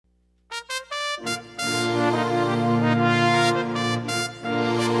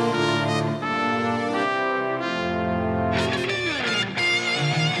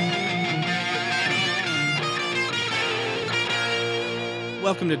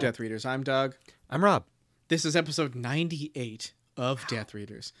Welcome to Death Readers. I'm Doug. I'm Rob. This is episode 98 of Death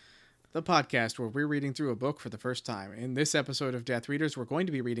Readers, the podcast where we're reading through a book for the first time. In this episode of Death Readers, we're going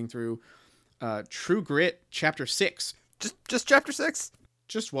to be reading through True Grit, Chapter 6. Just Chapter 6?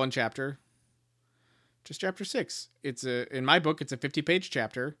 Just one chapter. Just Chapter 6. In my book, it's a 50-page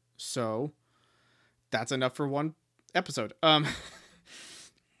chapter, so that's enough for one episode.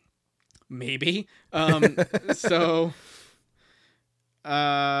 Maybe.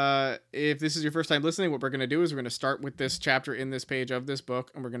 If this is your first time listening, what we're going to do is we're going to start with this chapter in this page of this book,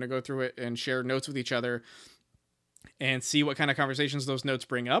 and we're going to go through it and share notes with each other and see what kind of conversations those notes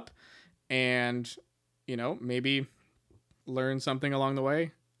bring up, and, you know, maybe learn something along the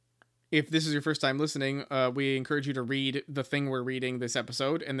way. If this is your first time listening, we encourage you to read the thing we're reading this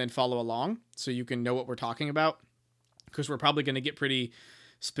episode and then follow along so you can know what we're talking about, because we're probably going to get pretty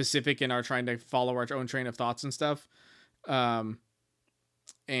specific in our trying to follow our own train of thoughts and stuff.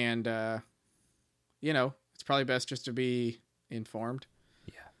 You know, it's probably best just to be informed.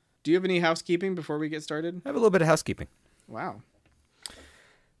 Yeah. Do you have any housekeeping before we get started? I have a little bit of housekeeping. Wow.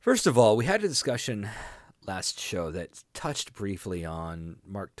 First of all, we had a discussion last show that touched briefly on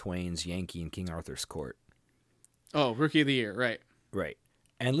Mark Twain's Yankee in King Arthur's Court. Oh, Rookie of the Year, right. Right.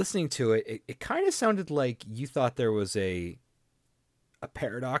 And listening to it, it kind of sounded like you thought there was a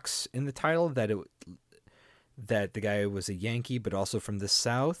paradox in the title, that the guy was a Yankee, but also from the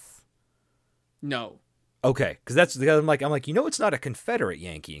South. No. Okay, because that's the I'm like, you know, it's not a Confederate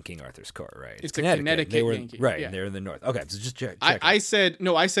Yankee in King Arthur's Court, right? It's a Connecticut Yankee, right? Yeah. And they're in the North. Okay, so just check. I said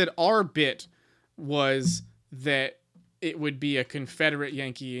our bit was that it would be a Confederate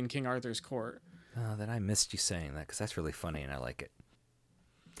Yankee in King Arthur's Court. Oh, then I missed you saying that because that's really funny and I like it.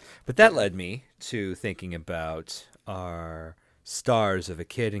 But that led me to thinking about our stars of a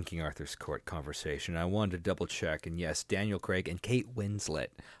kid in King Arthur's Court conversation. I wanted to double check, and yes, Daniel Craig and Kate Winslet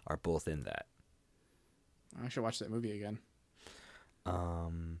are both in that. I should watch that movie again.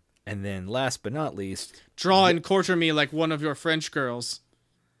 And then last but not least, draw and quarter me like one of your French girls.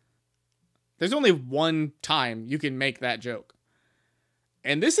 There's only one time you can make that joke,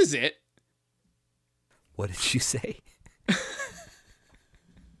 and this is it. What did you say?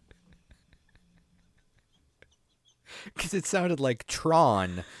 Because it sounded like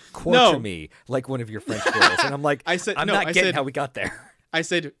Tron, quarter me like one of your French girls. And I'm like, I'm not getting how we got there. I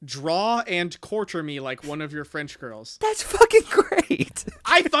said, draw and quarter me like one of your French girls. That's fucking great.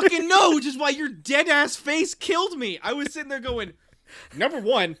 I fucking know, which is why your dead-ass face killed me. I was sitting there going, number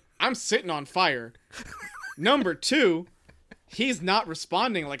one, I'm sitting on fire. Number two, he's not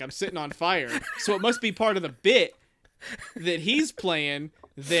responding like I'm sitting on fire. So it must be part of the bit that he's playing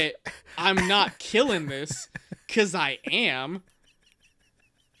that I'm not killing this. Because I am.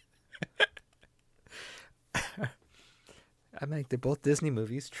 I mean, they're both Disney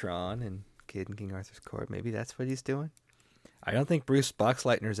movies, Tron and Kid in King Arthur's Court. Maybe that's what he's doing. I don't think Bruce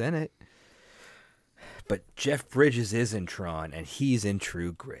Boxleitner's in it. But Jeff Bridges is in Tron, and he's in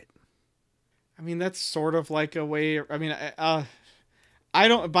True Grit. I mean, that's sort of like a way... I mean, I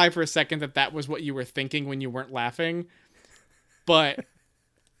don't buy for a second that was what you were thinking when you weren't laughing. But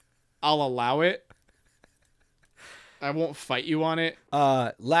I'll allow it. I won't fight you on it.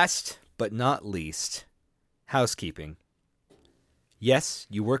 Last but not least, housekeeping. Yes,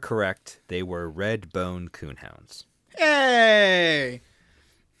 you were correct. They were red-bone coonhounds. Hey!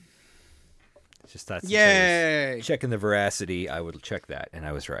 Just thought yay! Checking the veracity, I would check that, and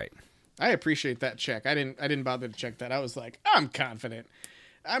I was right. I appreciate that check. I didn't bother to check that. I was like, I'm confident.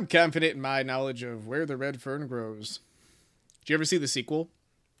 I'm confident in my knowledge of where the red fern grows. Did you ever see the sequel?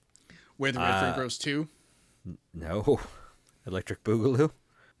 Where the red fern grows 2? No. Electric Boogaloo?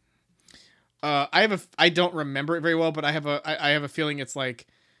 I don't remember it very well, but I have a feeling it's like,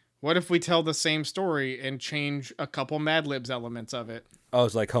 what if we tell the same story and change a couple Mad Libs elements of it? Oh,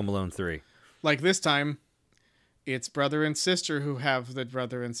 it's like Home Alone 3. Like this time, it's brother and sister who have the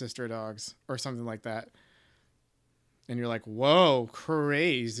brother and sister dogs, or something like that. And you're like, whoa,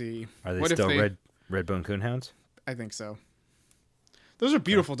 crazy. Are they still red-bone coonhounds? I think so. Those are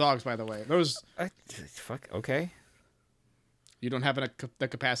beautiful dogs, by the way. Fuck, okay. You don't have the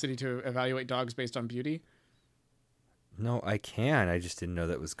capacity to evaluate dogs based on beauty? No, I can. I just didn't know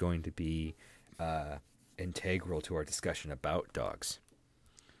that was going to be integral to our discussion about dogs.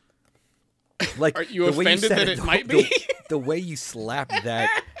 Like, are you offended that it might be? The way you slapped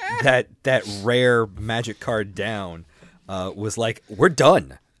that rare magic card down was like, we're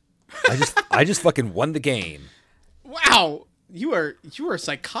done. I just fucking won the game. Wow. You are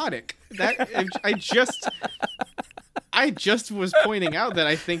psychotic. That I just I just was pointing out that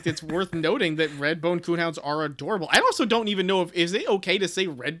I think it's worth noting that Redbone coonhounds are adorable. I also don't even know is it okay to say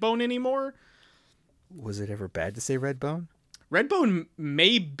Redbone anymore? Was it ever bad to say Redbone? Redbone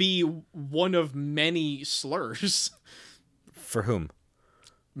may be one of many slurs. For whom?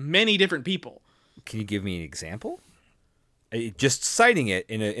 Many different people. Can you give me an example? Just citing it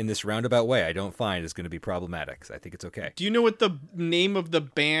in this roundabout way, I don't find is going to be problematic. I think it's okay. Do you know what the name of the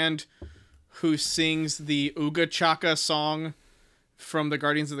band who sings the Ooga Chaka song from the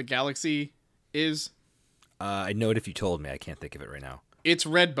Guardians of the Galaxy is? I know it if you told me. I can't think of it right now. It's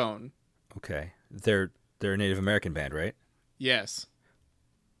Redbone. Okay. They're a Native American band, right? Yes.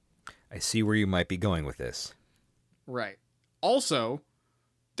 I see where you might be going with this. Right. Also,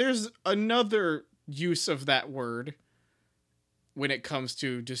 there's another use of that word when it comes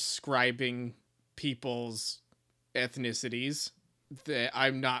to describing people's ethnicities that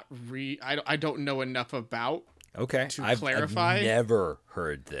I'm not I don't know enough about. Okay. To clarify. I've never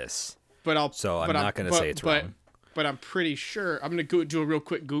heard this. But I'm not going to say it's wrong. But I'm pretty sure. I'm going to do a real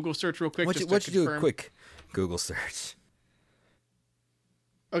quick Google search real quick. Why don't you do a quick Google search?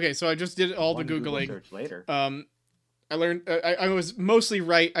 Okay, so I just did all the Googling. Google search later. I learned I was mostly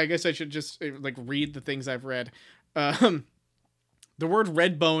right. I guess I should just read the things I've read. The word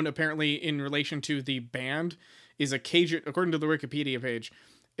Redbone apparently in relation to the band is a Cajun, according to the Wikipedia page,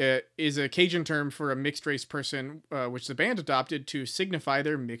 is a Cajun term for a mixed race person, which the band adopted to signify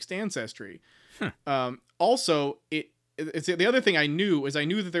their mixed ancestry. Also, it's the other thing I knew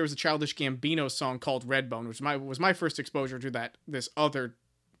that there was a Childish Gambino song called Redbone, which was my first exposure to this other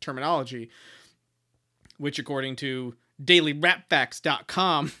terminology, which according to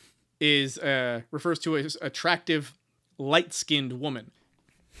dailyrapfacts.com is refers to as attractive light-skinned woman.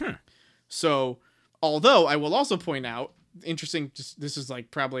 So, although I will also point out, interesting, this is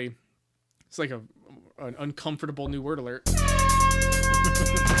like probably, it's like an uncomfortable new word alert.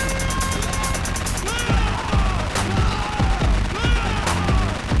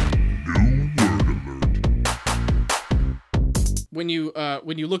 When you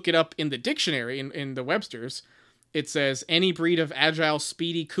look it up in the dictionary, in the Webster's, it says any breed of agile,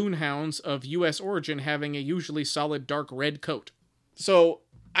 speedy coonhounds of U.S. origin having a usually solid dark red coat. So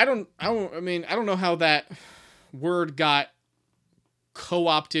I don't know how that word got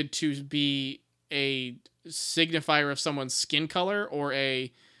co-opted to be a signifier of someone's skin color or to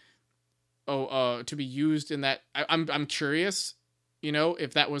be used in that. I'm curious,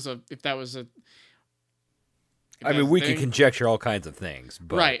 if that was a. I mean, we can conjecture all kinds of things,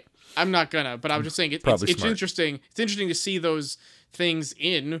 but right. I'm not gonna, but I'm just saying it's interesting. It's interesting to see those things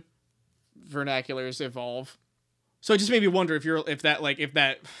in vernaculars evolve. So it just made me wonder if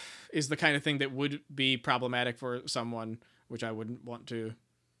that is the kind of thing that would be problematic for someone, which I wouldn't want to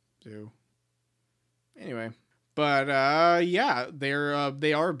do. Anyway, but yeah,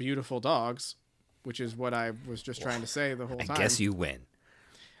 they are beautiful dogs, which is what I was just trying to say the whole time. I guess you win.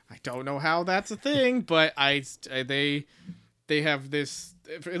 I don't know how that's a thing, but they have this,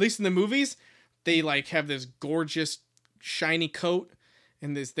 at least in the movies, they have this gorgeous shiny coat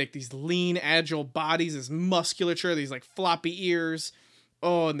and these lean agile bodies, this musculature, these floppy ears.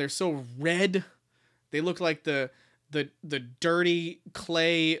 Oh, and they're so red. They look like the dirty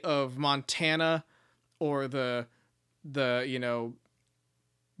clay of Montana, or that.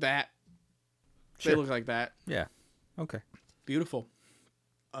 Sure. They look like that. Yeah. Okay. Beautiful.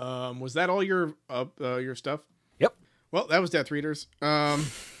 Was that all your stuff? Yep. Well, that was Death Readers.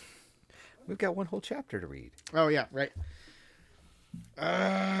 We've got one whole chapter to read. Oh yeah, right.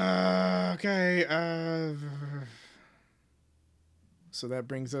 Okay. So that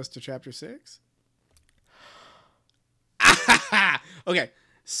brings us to chapter 6. Okay.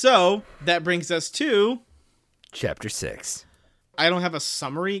 So that brings us to chapter 6. I don't have a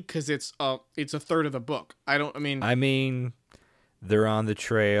summary because it's a third of the book. I mean, they're on the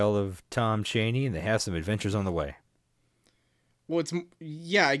trail of Tom Chaney and they have some adventures on the way. Well,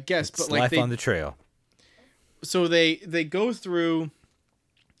 I guess, it's but life on the trail. So they go through.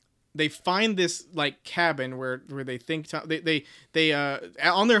 They find this cabin where they think they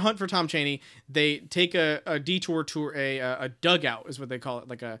on their hunt for Tom Chaney. They take a detour to a dugout is what they call it,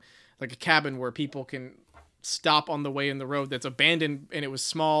 like a cabin where people can stop on the way in the road that's abandoned, and it was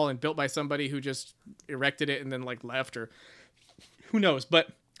small and built by somebody who just erected it and then left, or who knows. But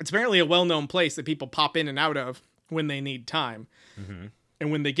it's apparently a well-known place that people pop in and out of when they need time. Mm-hmm.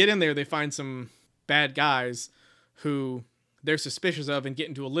 And when they get in there, they find some bad guys who they're suspicious of and get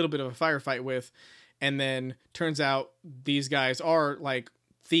into a little bit of a firefight with. And then turns out these guys are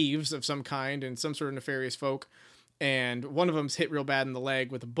thieves of some kind and some sort of nefarious folk. And one of them's hit real bad in the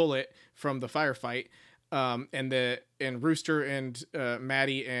leg with a bullet from the firefight. And Rooster and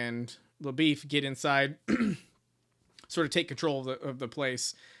Maddie and LaBeef get inside, sort of take control of the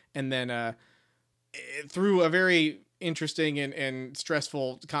place, and then through a very interesting and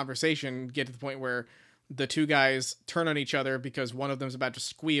stressful conversation, get to the point where the two guys turn on each other because one of them's about to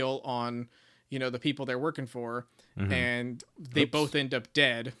squeal on, the people they're working for, and they both end up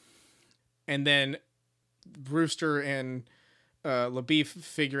dead. And then Rooster and LaBeef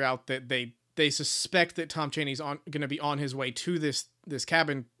figure out that they suspect that Tom Chaney's going to be on his way to this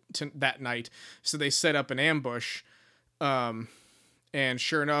cabin that night, so they set up an ambush. And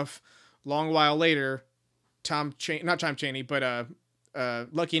sure enough, long while later, not Tom Chaney, but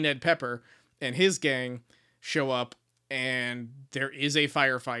Lucky Ned Pepper and his gang show up, and there is a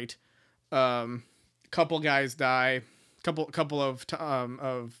firefight. Couple guys die. Couple of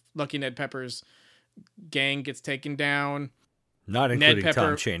Lucky Ned Pepper's gang gets taken down. Not including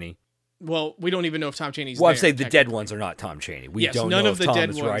Tom Chaney. Well, we don't even know if Tom Chaney's there. Well, I'm saying the dead ones are not Tom Chaney. We don't know if Tom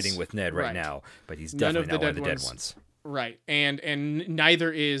is riding with Ned right now, but he's definitely not one of the dead ones. Right, and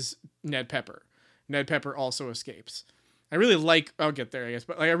neither is Ned Pepper. Ned Pepper also escapes. I really like. I'll get there, I guess,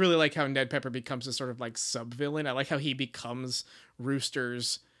 but I really like how Ned Pepper becomes a sort of like sub-villain. I like how he becomes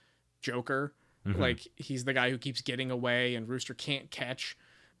Rooster's Joker. Like he's the guy who keeps getting away, and Rooster can't catch.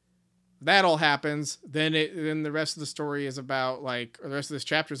 That all happens. Then the rest of the story is about or the rest of this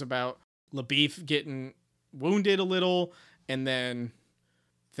chapter is about LaBeef getting wounded a little, and then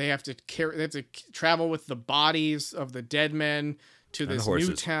they have to travel with the bodies of the dead men to this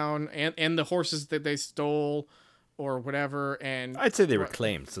new town and the horses that they stole or whatever. And I'd say they were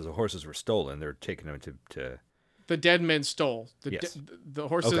claimed, so the horses were stolen. They're taking them to the dead men stole. Yes. The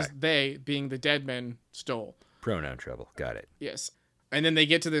horses, they being the dead men, stole. Pronoun trouble. Got it. Yes. And then they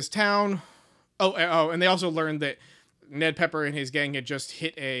get to this town. Oh, and they also learned that Ned Pepper and his gang had just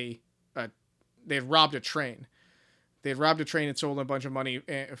hit they had robbed a train. They had robbed a train and stolen a bunch of money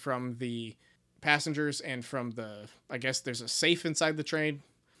from the passengers and from I guess there's a safe inside the train.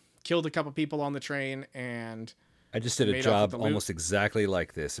 Killed a couple people on the train, and I just did a job almost exactly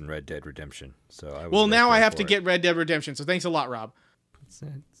like this in Red Dead Redemption. Now I have to get Red Dead Redemption. So thanks a lot, Rob. It's a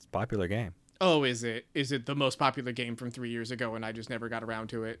popular game. Oh, is it? Is it the most popular game from 3 years ago, and I just never got around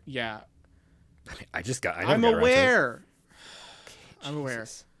to it? Yeah. I'm aware. I'm aware.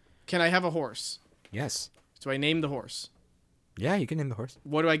 Can I have a horse? Yes. Do I name the horse? Yeah, you can name the horse.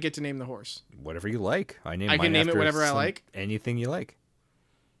 What do I get to name the horse? Whatever you like. I can name it whatever I like? Anything you like.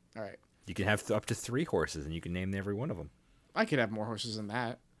 All right. You can have up to 3 horses, and you can name every one of them. I could have more horses than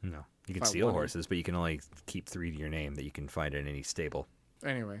that. No. You can steal horses, but you can only keep 3 to your name that you can find in any stable.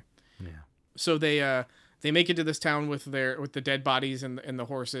 Anyway. Yeah. So they make it to this town with the dead bodies and the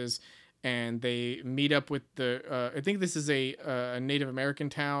horses, and they meet up with I think this is a Native American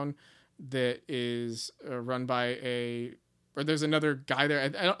town that is run by or there's another guy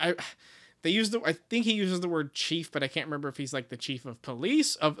there. I think he uses the word chief, but I can't remember if he's like the chief of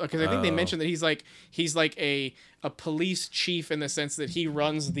police because I think they mentioned that he's like a police chief in the sense that he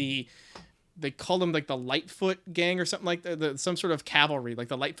runs they call them like the Lightfoot gang or something like that, some sort of cavalry, like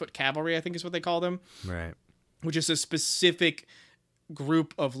the Lightfoot Cavalry, I think is what they call them. Right. Which is a specific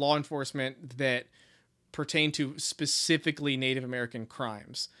group of law enforcement that pertain to specifically Native American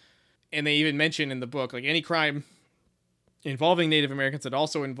crimes. And they even mention in the book, like any crime involving Native Americans that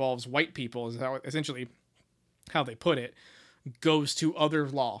also involves white people is essentially how they put it, goes to other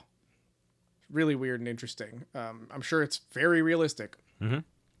law. Really weird and interesting. I'm sure it's very realistic. Mm-hmm.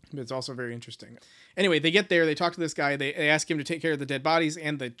 But it's also very interesting. Anyway, they get there. They talk to this guy. They ask him to take care of the dead bodies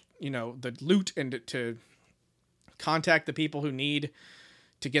and the loot and to contact the people who need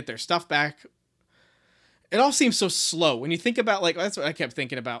to get their stuff back. It all seems so slow. When you think about, that's what I kept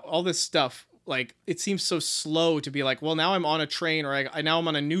thinking about. All this stuff, it seems so slow to be like, well, now I'm on a train, or now I'm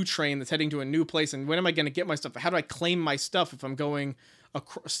on a new train that's heading to a new place, and when am I going to get my stuff? How do I claim my stuff if I'm going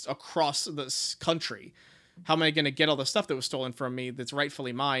across this country? How am I going to get all the stuff that was stolen from me that's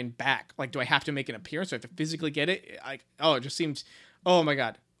rightfully mine back? Do I have to make an appearance? Do I have to physically get it? It just seems, oh my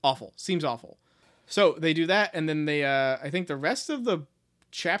God, awful. Seems awful. So they do that, and then I think the rest of the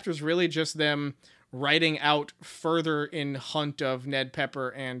chapter is really just them riding out further in hunt of Ned Pepper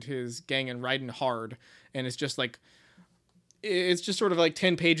and his gang and riding hard. And it's just sort of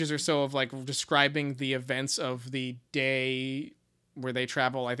 10 pages or so of describing the events of the day where they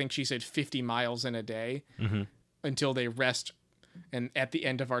travel. I think she said 50 miles in a day until they rest. And at the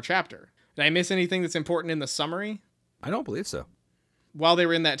end of our chapter, did I miss anything that's important in the summary? I don't believe so. While they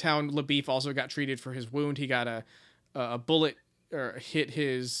were in that town, LaBeef also got treated for his wound. He got a bullet or hit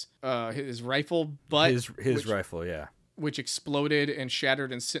his rifle butt. His rifle, yeah. which exploded and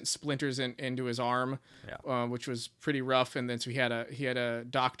shattered and sent splinters into his arm, which was pretty rough. And then so he had a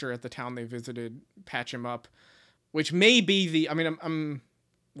doctor at the town they visited patch him up, which may be the. I mean,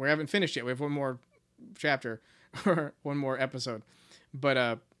 we haven't finished yet. We have one more chapter or one more episode,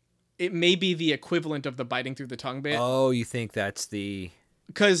 but it may be the equivalent of the biting through the tongue bit. Oh, you think that's the?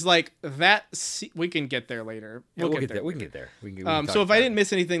 Because like that, we can get there later. We'll get there. We can get there. So if I didn't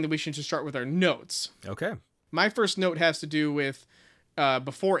miss anything, then we should just start with our notes. Okay. My first note has to do with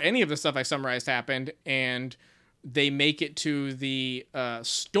before any of the stuff I summarized happened, and they make it to the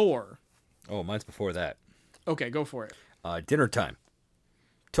store. Oh, mine's before that. Okay, go for it. Dinner time.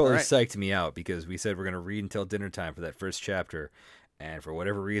 Totally right. psyched me out because we said we're going to read until dinner time for that first chapter. And for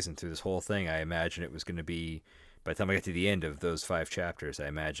whatever reason, through this whole thing, I imagined it was going to be, by the time I got to the end of those 5 chapters, I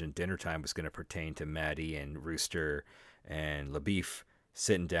imagined dinner time was going to pertain to Maddie and Rooster and LaBeef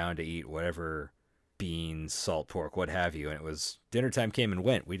sitting down to eat whatever beans, salt pork, what have you. And it was dinner time came and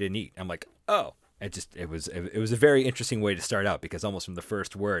went. We didn't eat. I'm like, oh. It was a very interesting way to start out because almost from the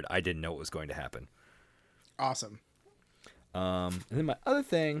first word, I didn't know what was going to happen. Awesome. And then my other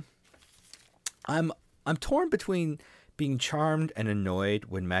thing, I'm torn between being charmed and annoyed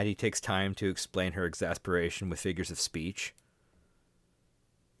when Maddie takes time to explain her exasperation with figures of speech.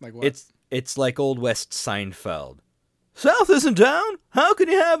 Like what? It's like Old West Seinfeld. South isn't down. How can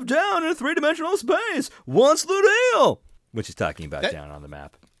you have down in a 3-dimensional space? What's the deal? Which is talking about down on the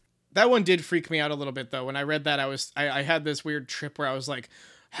map. That one did freak me out a little bit though. When I read that, I had this weird trip where I was like,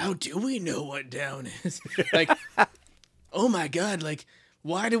 how do we know what down is? Like, oh my God, like,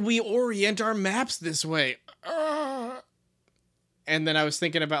 why do we orient our maps this way? And then I was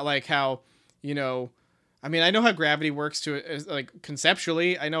thinking about like how, I mean, I know how gravity works like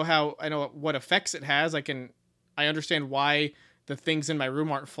conceptually. I know what effects it has. I understand why the things in my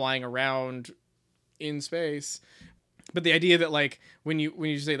room aren't flying around in space. But the idea that like when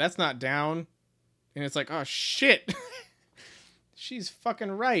you say that's not down, and it's like, oh shit, she's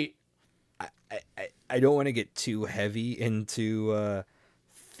fucking right. I don't want to get too heavy into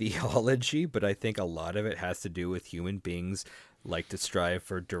theology, but I think a lot of it has to do with human beings like to strive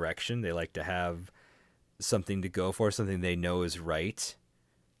for direction. They like to have something to go for, something they know is right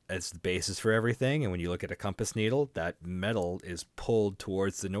as the basis for everything. And when you look at a compass needle, that metal is pulled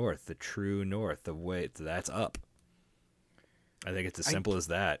towards the north, the true north, the way that's up. I think it's as simple as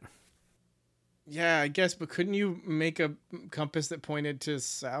that. Yeah, I guess, but couldn't you make a compass that pointed to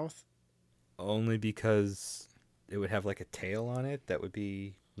south? Only because it would have like a tail on it that would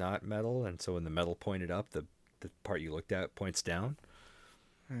be not metal, and so when the metal pointed up, the part you looked at points down.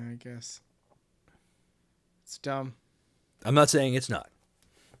 I guess. It's dumb. I'm not saying it's not.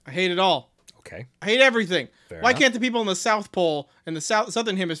 I hate it all. Okay. I hate everything. Fair Why enough. can't the people in the South Pole and the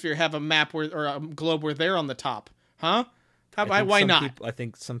southern hemisphere have a map or a globe where they're on the top? Huh? Why not? I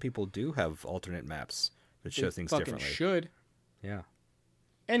think some people do have alternate maps that show things fucking differently. Should. Yeah.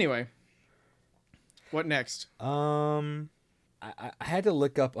 Anyway, what next? I had to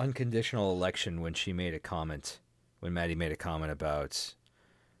look up unconditional election when Maddie made a comment about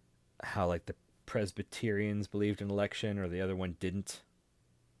how like the Presbyterians believed in election or the other one didn't.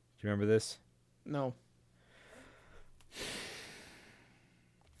 Do you remember this? No.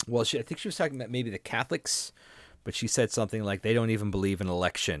 Well, I think she was talking about maybe the Catholics, but she said something like they don't even believe in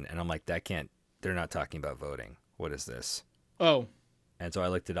election, and I'm like, they're not talking about voting. What is this? Oh. And so I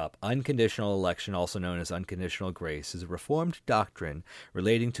looked it up. Unconditional election, also known as unconditional grace, is a Reformed doctrine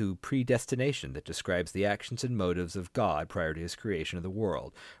relating to predestination that describes the actions and motives of God prior to his creation of the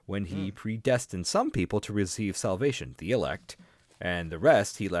world, when he predestined some people to receive salvation, the elect, and the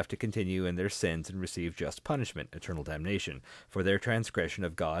rest he left to continue in their sins and receive just punishment, eternal damnation, for their transgression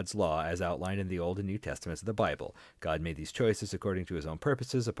of God's law as outlined in the Old and New Testaments of the Bible. God made these choices according to his own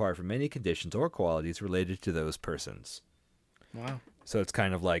purposes, apart from any conditions or qualities related to those persons. Wow. So it's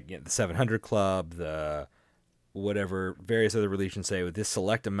kind of like the 700 Club, the whatever various other religions say, with this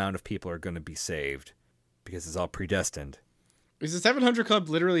select amount of people are going to be saved because it's all predestined. Is the 700 Club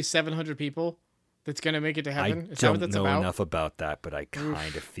literally 700 people that's going to make it to heaven? I don't know enough about that, but I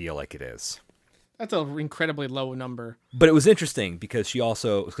kind of feel like it is. That's an incredibly low number. But it was interesting because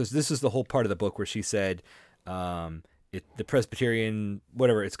because this is the whole part of the book where she said, the Presbyterian,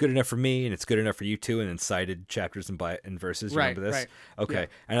 whatever, it's good enough for me and it's good enough for you too, and then cited chapters and verses. You remember this? Right. Okay. Yeah.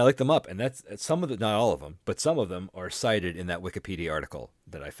 And I looked them up, and that's some of them, not all of them, but some of them are cited in that Wikipedia article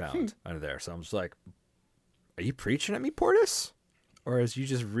that I found under there. So I'm just like, are you preaching at me, Portis? Or is you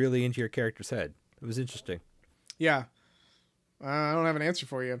just really into your character's head? It was interesting. Yeah. I don't have an answer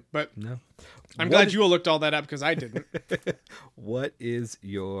for you, but no. I'm glad you all looked all that up because I didn't. What is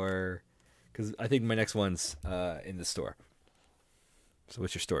your because I think my next one's in the store. So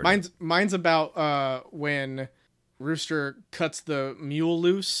what's your story? Mine's about when Rooster cuts the mule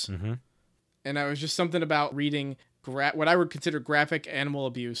loose, and I was just something about reading what I would consider graphic animal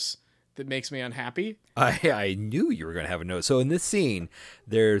abuse that makes me unhappy. I knew you were going to have a note. So in this scene,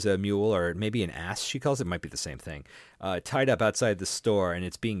 there's a mule, or maybe an ass, she calls it, might be the same thing, tied up outside the store, and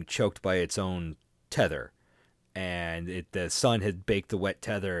it's being choked by its own tether. And the sun had baked the wet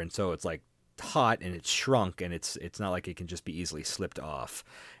tether, and so it's like hot, and it's shrunk, and it's not like it can just be easily slipped off.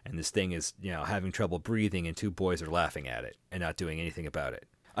 And this thing is, having trouble breathing, and two boys are laughing at it and not doing anything about it.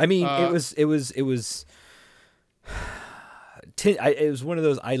 I mean, it was it was one of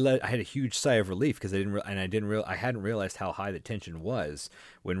those. I had a huge sigh of relief because I hadn't realized how high the tension was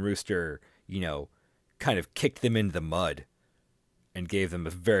when Rooster, kind of kicked them into the mud and gave them a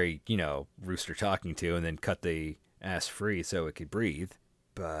very, Rooster talking to, and then cut the ass free so it could breathe.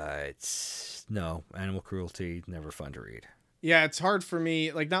 But no, animal cruelty, never fun to read. Yeah, it's hard for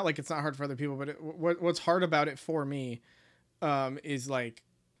me. Like, not like it's not hard for other people, but what's hard about it for me is like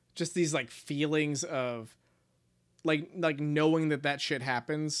just these like feelings of like knowing that shit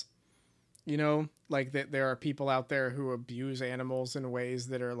happens, like that there are people out there who abuse animals in ways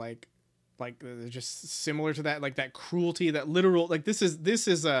that are like they're just similar to that, like that cruelty, that literal, like this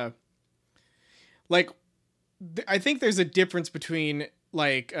is a, like, I think there's a difference between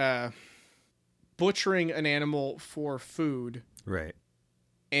like butchering an animal for food, right,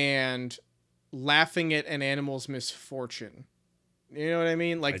 and laughing at an animal's misfortune. You know what I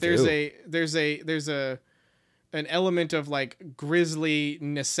mean? Like there's an element of like grisly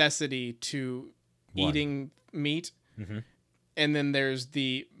necessity to eating meat. Mm-hmm. And then there's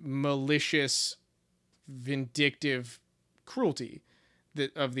the malicious, vindictive cruelty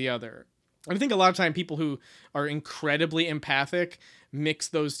of the other. I think a lot of time people who are incredibly empathic mix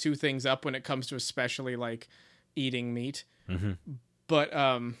those two things up when it comes to especially like eating meat. Mm-hmm. But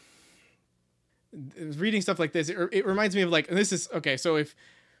reading stuff like this, it reminds me of like, and this is okay. So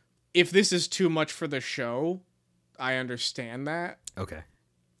if this is too much for the show, I understand that. Okay.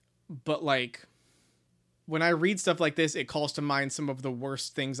 But like when I read stuff like this, it calls to mind some of the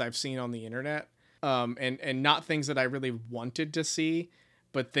worst things I've seen on the internet. And not things that I really wanted to see,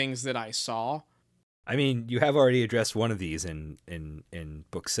 but things that I saw. I mean, you have already addressed one of these in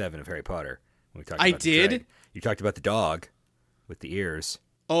book 7 of Harry Potter. When we talked about I did? You talked about the dog with the ears.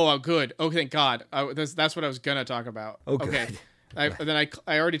 Oh, good. Oh, thank God. That's what I was going to talk about. Oh, good. Okay.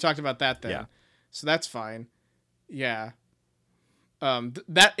 I already talked about that then. Yeah. So that's fine. Yeah.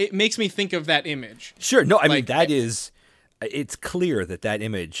 That it makes me think of that image. Sure. No, I mean, it's clear that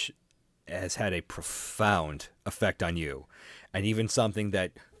image has had a profound effect on you. And even something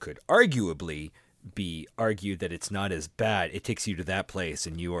that could arguably be argued that it's not as bad, it takes you to that place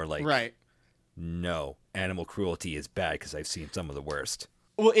and you are like, right. No, animal cruelty is bad because I've seen some of the worst.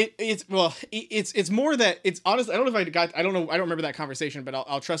 Well, it's more that it's honestly, I don't remember that conversation, but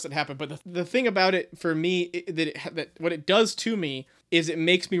I'll trust it happened. But the thing about it for me, that what it does to me is it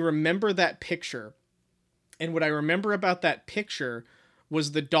makes me remember that picture. And what I remember about that picture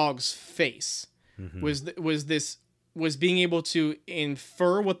was the dog's face. Mm-hmm. Was being able to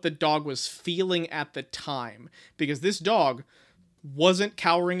infer what the dog was feeling at the time. Because this dog wasn't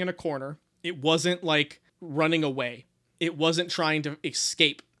cowering in a corner. It wasn't like running away. It wasn't trying to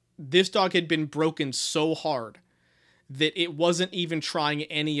escape. This dog had been broken so hard that it wasn't even trying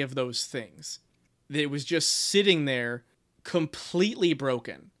any of those things. That it was just sitting there completely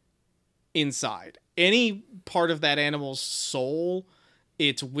broken inside. Any part of that animal's soul,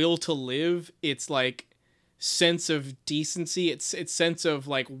 its will to live, its like sense of decency, its sense of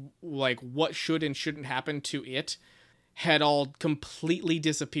like what should and shouldn't happen to it had all completely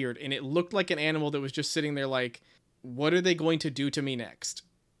disappeared. And it looked like an animal that was just sitting there like, what are they going to do to me next?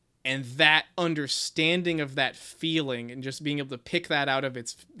 And that understanding of that feeling and just being able to pick that out of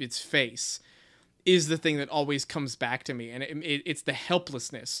its face is the thing that always comes back to me. And it's the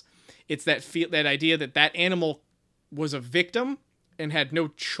helplessness. It's that idea that animal was a victim and had no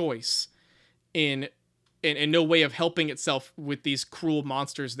choice in no way of helping itself with these cruel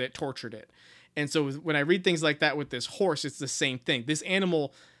monsters that tortured it. And so when I read things like that with this horse, it's the same thing. This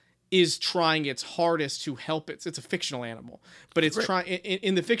animal is trying its hardest to help it's a fictional animal, but it's trying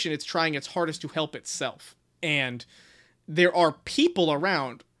in the fiction, it's trying its hardest to help itself. And there are people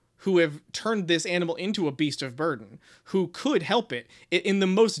around who have turned this animal into a beast of burden, who could help it in the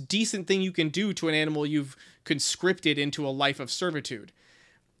most decent thing you can do to an animal you've conscripted into a life of servitude.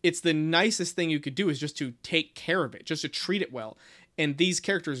 It's the nicest thing you could do is just to take care of it, just to treat it well. And these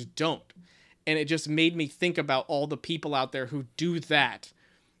characters don't. And it just made me think about all the people out there who do that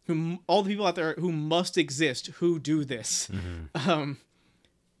all the people out there who must exist who do this,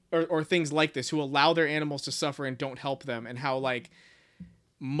 or things like this, who allow their animals to suffer and don't help them, and how like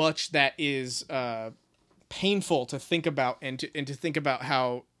much that is painful to think about, and to think about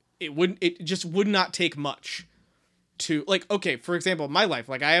how it just would not take much to, like, okay, for example, my life,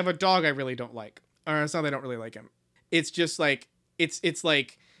 like I have a dog I really don't like, or it's not that I don't really like him. It's just like it's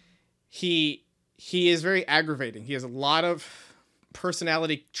like he is very aggravating. He has a lot of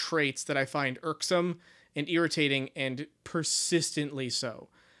personality traits that I find irksome and irritating, and persistently so.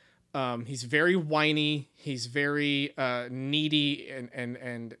 He's very whiny. He's very needy,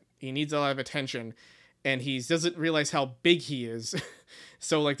 and he needs a lot of attention, and he doesn't realize how big he is.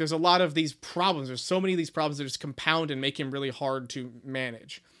 So like there's a lot of these problems. There's so many of these problems that just compound and make him really hard to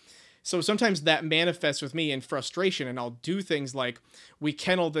manage. So sometimes that manifests with me in frustration, and I'll do things like we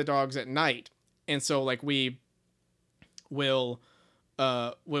kennel the dogs at night. And so like we'll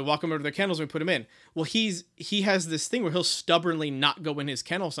walk him over to their kennels and we put him in. Well, he has this thing where he'll stubbornly not go in his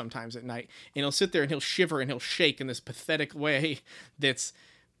kennel sometimes at night, and he'll sit there and he'll shiver and he'll shake in this pathetic way that's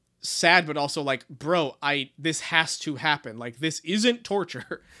sad, but also like, bro, this has to happen. Like, this isn't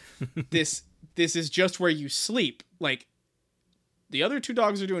torture. This is just where you sleep. Like, the other two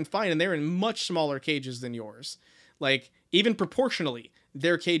dogs are doing fine, and they're in much smaller cages than yours. Like, even proportionally,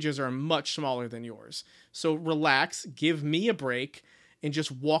 their cages are much smaller than yours. So relax, give me a break, and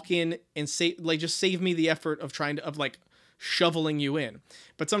just walk in and just save me the effort of shoveling you in.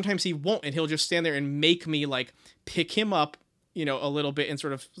 But sometimes he won't, and he'll just stand there and make me like pick him up, a little bit, and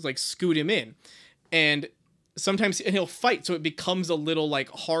sort of like scoot him in. And sometimes he'll fight, so it becomes a little like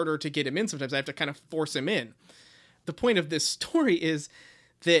harder to get him in. Sometimes I have to kind of force him in. The point of this story is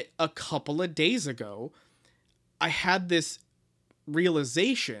that a couple of days ago, I had this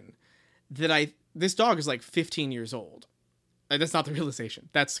realization that this dog is like 15 years old. That's not the realization.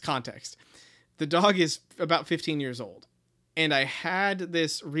 That's context. The dog is about 15 years old. And I had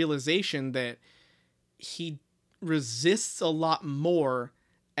this realization that he resists a lot more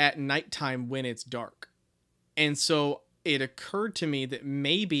at nighttime when it's dark. And so it occurred to me that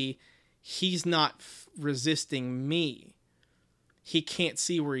maybe he's not resisting me. He can't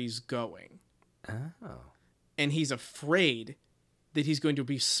see where he's going. Oh. And he's afraid that he's going to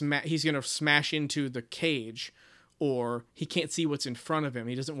he's going to smash into the cage, or he can't see what's in front of him.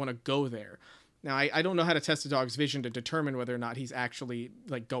 He doesn't want to go there. Now, I don't know how to test a dog's vision to determine whether or not he's actually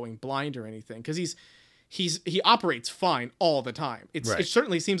like going blind or anything, because he operates fine all the time. It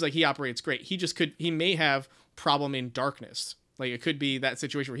certainly seems like he operates great. He may have problem in darkness. Like, it could be that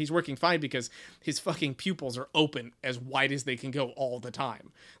situation where he's working fine because his fucking pupils are open as wide as they can go all the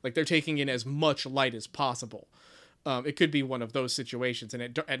time. Like, they're taking in as much light as possible. It could be one of those situations.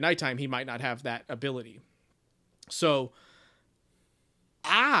 And at nighttime, he might not have that ability. So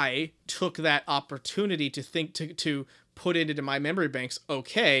I took that opportunity to think to put it into my memory banks.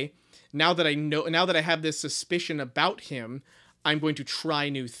 Okay, now that I have this suspicion about him, I'm going to try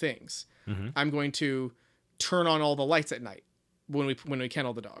new things. Mm-hmm. I'm going to turn on all the lights at night when we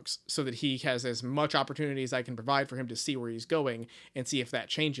kennel the dogs, so that he has as much opportunity as I can provide for him to see where he's going and see if that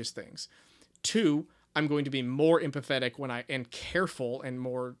changes things. 2, I'm going to be more empathetic and careful and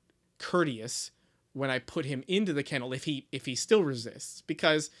more courteous when I put him into the kennel if he still resists,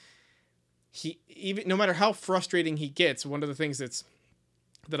 because no matter how frustrating he gets, one of the things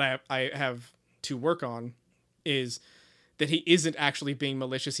that I have to work on is that he isn't actually being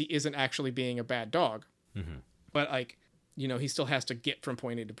malicious. He isn't actually being a bad dog. Mm-hmm. But like, he still has to get from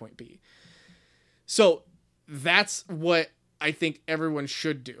point A to point B. So that's what I think everyone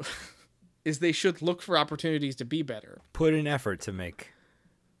should do, is they should look for opportunities to be better. Put in effort to make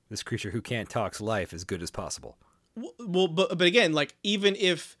this creature who can't talk's life as good as possible. Well, but again, like, even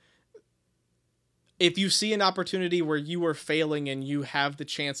if you see an opportunity where you are failing and you have the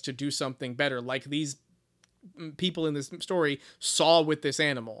chance to do something better, like these people in this story saw with this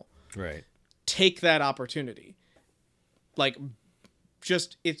animal, right? Take that opportunity. Like,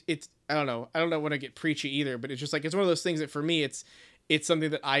 just it's I don't know when I get preachy either, but it's just like, it's one of those things that for me it's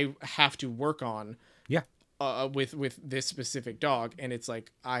something that I have to work on. Yeah. With this specific dog, and it's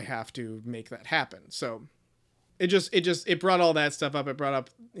like I have to make that happen. So it brought all that stuff up. It brought up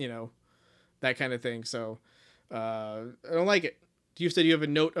that kind of thing. So I don't like it. You said you have a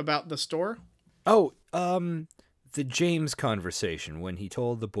note about the store? Oh, the James conversation when he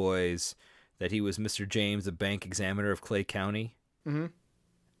told the boys that he was Mr. James, the bank examiner of Clay County. Mm-hmm.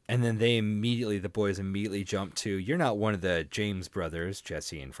 And then the boys immediately jumped to, you're not one of the James brothers,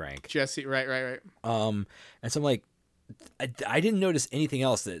 Jesse and Frank. Jesse, right. And so I'm like, I didn't notice anything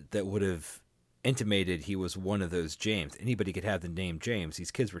else that would have intimated he was one of those James. Anybody could have the name James.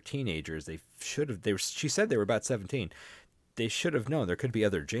 These kids were teenagers. They should have. She said they were about 17. They should have known there could be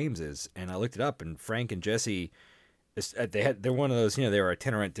other Jameses. And I looked it up, and Frank and Jesse, they're one of those. They were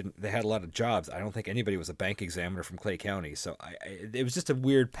itinerant. They had a lot of jobs. I don't think anybody was a bank examiner from Clay County. So it was just a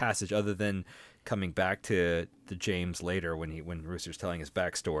weird passage. Other than coming back to the James later when Rooster's telling his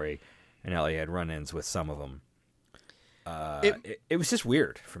backstory, and how he had run-ins with some of them. It was just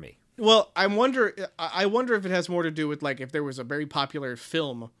weird for me. Well, I wonder if it has more to do with like if there was a very popular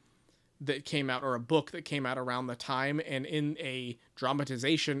film that came out or a book that came out around the time, and in a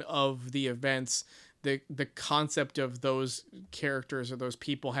dramatization of the events, the concept of those characters or those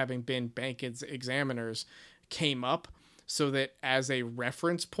people having been bank examiners came up, so that as a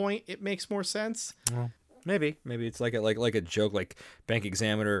reference point, it makes more sense. Well, maybe it's like a joke, like bank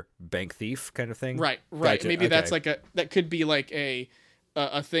examiner, bank thief kind of thing. Right. Gotcha. Maybe Okay. that's like that could be like a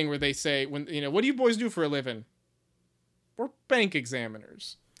thing where they say, when what do you boys do for a living? We're bank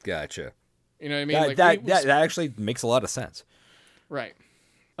examiners. Gotcha. You know what I mean? That actually makes a lot of sense. Right.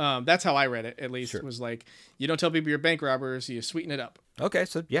 That's how I read it, at least. Sure. It was like, you don't tell people you're bank robbers, you sweeten it up. Okay,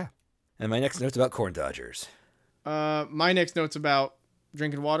 so yeah. And my next note's about corn dodgers. My next note's about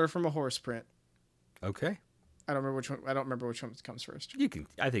drinking water from a horse print. Okay. I don't remember which one comes first. You can.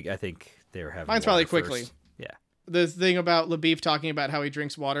 I think they were having. Mine's water probably quickly. first. Yeah. The thing about LaBeef talking about how he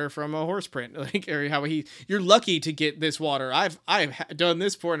drinks water from a horse print, like, or how you're lucky to get this water. I've done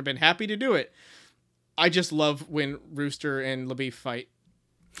this before and been happy to do it. I just love when Rooster and LaBeef fight.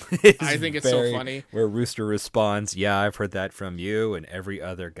 I think it's so funny. Where Rooster responds, "Yeah, I've heard that from you and every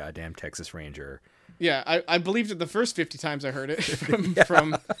other goddamn Texas Ranger." Yeah, I believed it the first 50 times I heard it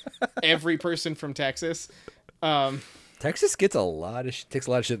from every person from Texas. Texas gets takes a lot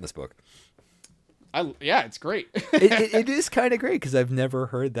of shit in this book. Yeah, it's great. it is kind of great because I've never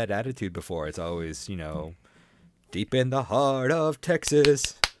heard that attitude before. It's always, deep in the heart of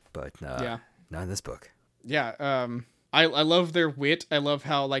Texas, but yeah, not in this book. Yeah, I love their wit. I love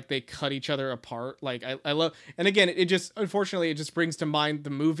how like they cut each other apart. Like I love, and again, it just unfortunately it just brings to mind the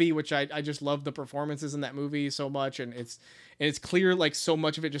movie, which I just love the performances in that movie so much, and it's clear like so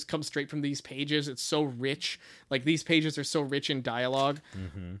much of it just comes straight from these pages. It's so rich. Like these pages are so rich in dialogue.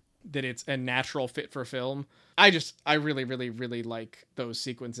 Mm-hmm. That it's a natural fit for film. I really, really, really like those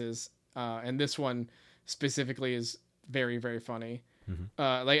sequences. And this one specifically is very, very funny.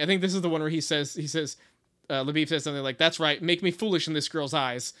 Mm-hmm. Like, I think this is the one where he says, LaBeef says something like, "That's right. Make me foolish in this girl's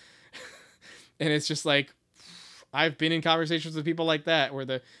eyes." And it's just like, I've been in conversations with people like that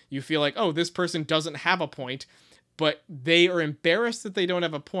where you feel like, oh, this person doesn't have a point, but they are embarrassed that they don't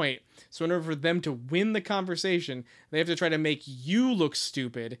have a point. So in order for them to win the conversation, they have to try to make you look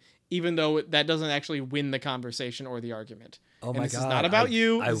stupid, even though that doesn't actually win the conversation or the argument. Oh my God. This is not about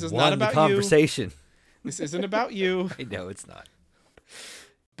you. This is won not about the conversation. You. This isn't about you. I know it's not.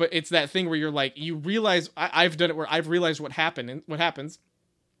 But it's that thing where you're like, you realize, I've done it where I've realized what's happening,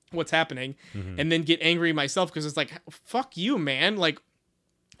 mm-hmm. and then get angry myself because it's like, fuck you, man. Like,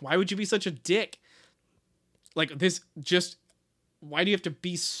 why would you be such a dick? Like this, just why do you have to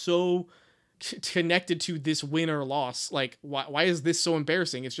be so connected to this win or loss? Like, why is this so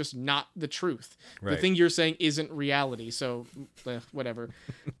embarrassing? It's just not the truth. Right. The thing you're saying isn't reality. So, whatever.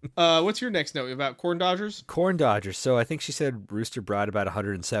 What's your next note about corn dodgers? Corn dodgers. So I think she said Rooster brought about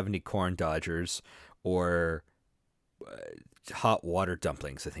 170 corn dodgers, or hot water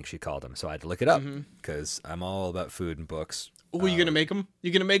dumplings, I think she called them. So I had to look it up because I'm all about food and books. Oh, you gonna make them?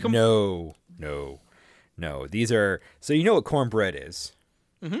 You gonna make them? No. These are, so you know what cornbread is.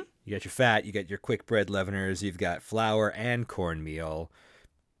 Mm-hmm. You got your fat, you got your quick bread leaveners, you've got flour and cornmeal,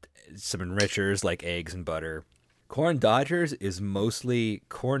 some enrichers like eggs and butter. Corn dodgers is mostly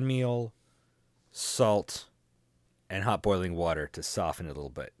cornmeal, salt, and hot boiling water to soften it a little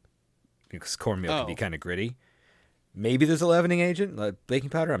bit. Because cornmeal can be kind of gritty. Maybe there's a leavening agent, like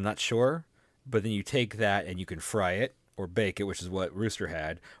baking powder, I'm not sure. But then you take that and you can fry it or bake it, which is what Rooster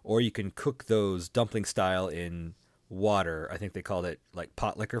had. Or you can cook those dumpling style in water. I think they called it like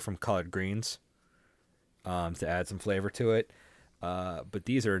pot liquor from collard greens, to add some flavor to it. But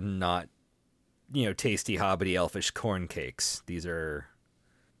these are not, tasty hobbity elfish corn cakes. These are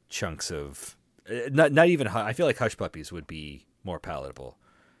chunks of not even. I feel like Hush Puppies would be more palatable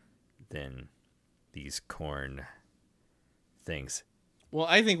than these corn things. Well,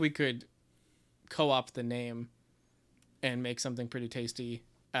 I think we could co-opt the name and make something pretty tasty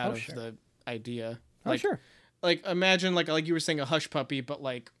out of the idea. Sure. Like imagine like you were saying a Hush Puppy, but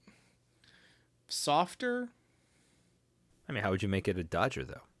like softer. I mean, how would you make it a Dodger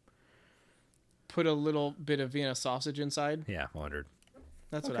though? Put a little bit of Vienna sausage inside. Yeah, wondered.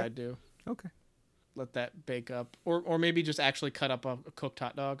 That's what I'd do. Okay. let that bake up, or maybe just actually cut up a cooked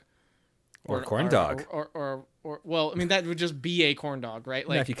hot dog. Or a corn dog. Or well, I mean, that would just be a corn dog, right?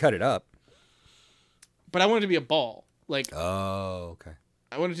 Like, if you cut it up. But I want it to be a ball. Like, oh, okay.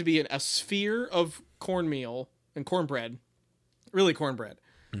 I want it to be a sphere of cornmeal and cornbread. Really cornbread.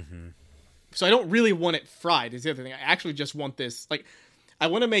 Mm-hmm. So I don't really want it fried is the other thing. I actually just want this. Like, I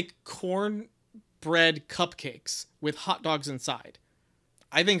want to make cornbread cupcakes with hot dogs inside.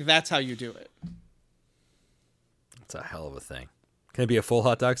 I think that's how you do it. It's a hell of a thing. Can it be a full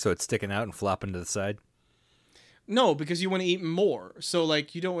hot dog so it's sticking out and flopping to the side? No, because you want to eat more. So,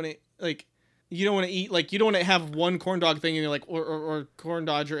 like, you don't want to, like, you don't want to eat, like, you don't want to have one corn dog thing and you're like, or corn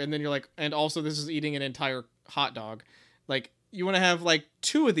dodger, and then you're like, and also this is eating an entire hot dog. Like, you want to have, like,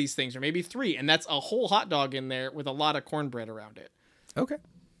 2 of these things, or maybe 3, and that's a whole hot dog in there with a lot of cornbread around it. Okay.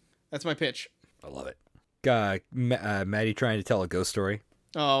 That's my pitch. I love it. Maddie trying to tell a ghost story.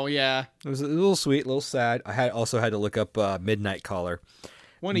 Oh, yeah. It was a little sweet, a little sad. I also had to look up Midnight Caller.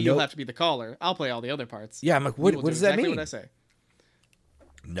 One of you'll have to be the caller. I'll play all the other parts. Yeah, I'm like, what does that mean? What I say.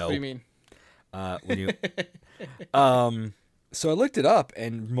 No. What do you mean? When you, so I looked it up,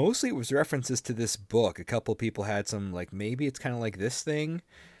 and mostly it was references to this book. A couple people had some, like, maybe it's kind of like this thing.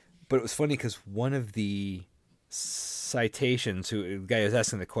 But it was funny because one of the citations, the guy who was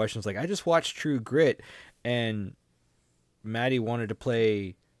asking the questions, like, I just watched True Grit, and Maddie wanted to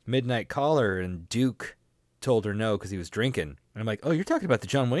play Midnight Caller, and Duke told her no because he was drinking. And I'm like, oh, you're talking about the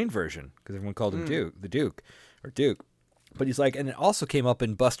John Wayne version, because everyone called him Duke. But he's like, and it also came up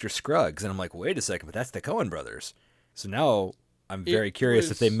in Buster Scruggs. And I'm like, wait a second, but that's the Coen brothers. So now I'm very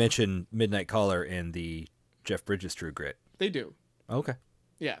curious if they mention Midnight Caller in the Jeff Bridges True Grit. They do. Okay.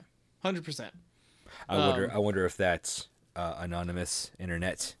 Yeah, 100%. I wonder if that anonymous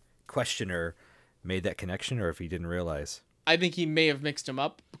internet questioner made that connection, or if he didn't realize. I think he may have mixed them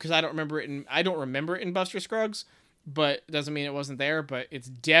up because I don't remember it in Buster Scruggs, but it doesn't mean it wasn't there. But it's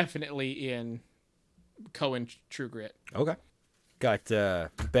definitely in Coen True Grit. Okay. Got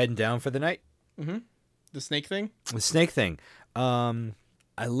bedding down for the night. Mm-hmm. The snake thing. The snake thing.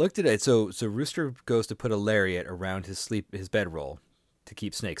 I looked at it. So Rooster goes to put a lariat around his bedroll to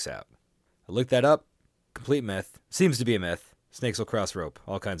keep snakes out. I looked that up. Complete myth. Seems to be a myth. Snakes will cross rope.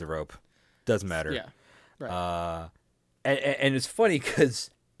 All kinds of rope. Doesn't matter. Yeah. Right. And it's funny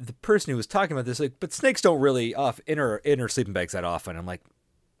because the person who was talking about this, like, but snakes don't really enter sleeping bags that often. I'm like,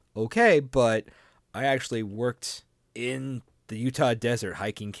 okay, but I actually worked in the Utah desert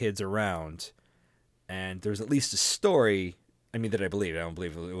hiking kids around, and there's at least a story. I mean, that I believe. I don't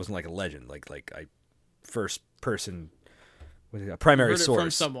believe it wasn't like a legend, like I first person, a primary source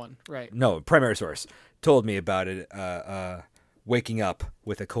from someone, right? No, primary source told me about it. Waking up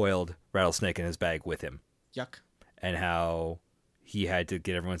with a coiled rattlesnake in his bag with him. Yuck. And how he had to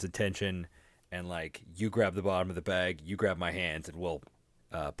get everyone's attention, and like, you grab the bottom of the bag, you grab my hands, and we'll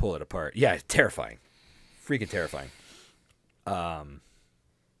pull it apart. Yeah, terrifying, freaking terrifying. So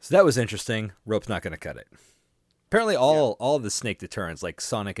that was interesting. Rope's not going to cut it. Apparently, all of the snake deterrents, like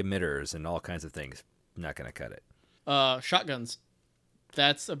sonic emitters and all kinds of things, not going to cut it. Shotguns.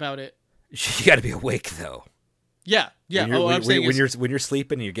 That's about it. You got to be awake though. Yeah. When you're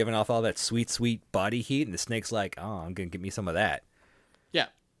sleeping and you're giving off all that sweet body heat, and the snake's like, "Oh, I'm gonna get me some of that." Yeah.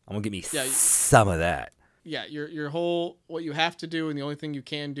 I'm gonna get me some of that. Yeah, your whole, what you have to do, and the only thing you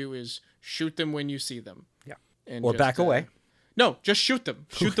can do is shoot them when you see them. Yeah. And or back away. No, just shoot them.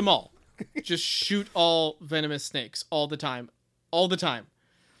 Shoot them all. Just shoot all venomous snakes all the time. All the time.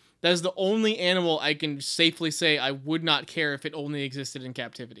 That is the only animal I can safely say I would not care if it only existed in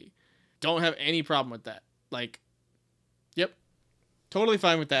captivity. Don't have any problem with that. Like, yep. Totally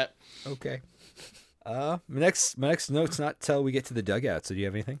fine with that. Okay. My next note's not till we get to the dugout. So do you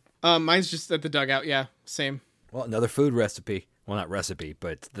have anything? Mine's just at the dugout. Yeah, same. Well, another food recipe. Well, not recipe,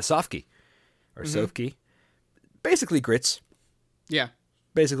 but the sofki or sofki. Basically grits. Yeah.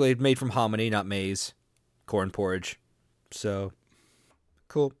 Basically made from hominy, not maize. Corn porridge. So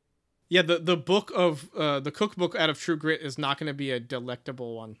cool. Yeah, the book of the cookbook out of True Grit is not going to be a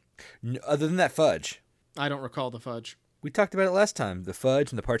delectable one. No, other than that fudge. I don't recall the fudge. We talked about it last time. The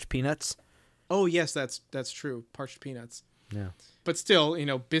fudge and the parched peanuts. Oh yes, that's true. Parched peanuts. Yeah. But still,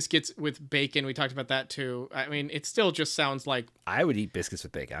 biscuits with bacon. We talked about that too. I mean, it still just sounds like, I would eat biscuits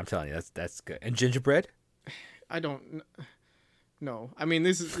with bacon. I'm telling you, that's good. And gingerbread? I don't. No, I mean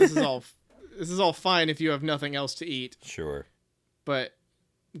this is all this is all fine if you have nothing else to eat. Sure. But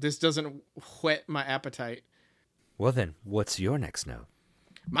this doesn't whet my appetite. Well then, what's your next note?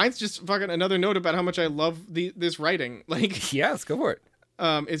 Mine's just fucking another note about how much I love this writing. Like, yeah, let's go for it.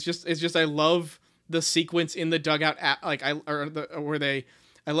 It's just I love the sequence in the dugout. I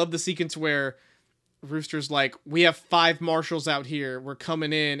love the sequence where Rooster's like, we have 5 marshals out here. We're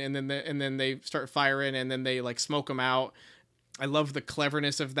coming in. And then they start firing and then they like smoke them out. I love the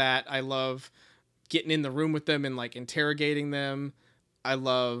cleverness of that. I love getting in the room with them and like interrogating them. I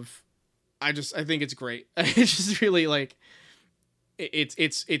think it's great. It's just really like,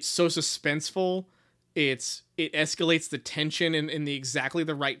 it's so suspenseful. It escalates the tension in the exactly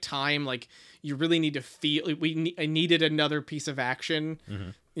the right time. Like you really need to feel. I needed another piece of action,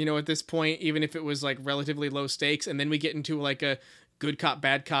 at this point, even if it was like relatively low stakes. And then we get into like a good cop,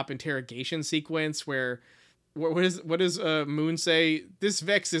 bad cop interrogation sequence where what does Moon say? This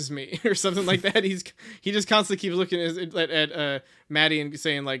vexes me or something like that. He just constantly keeps looking at Maddie and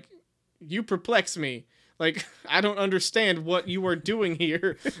saying like, you perplex me. Like, I don't understand what you are doing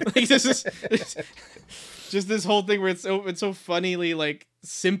here. Like, this is just this whole thing where it's so funnily like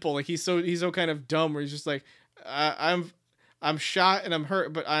simple. Like he's so kind of dumb where he's just like, I'm shot and I'm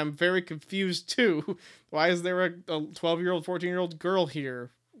hurt, but I'm very confused too. Why is there a 12-year-old, 14-year-old girl here?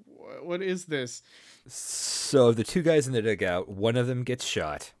 What is this? So the 2 guys in the dugout, one of them gets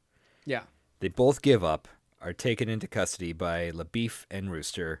shot. Yeah. They both give up, are taken into custody by LaBeef and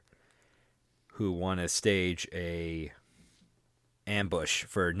Rooster, who want to stage a ambush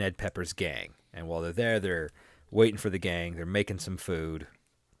for Ned Pepper's gang. And while they're there, they're waiting for the gang. They're making some food.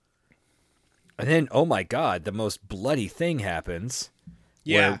 And then, oh my God, the most bloody thing happens.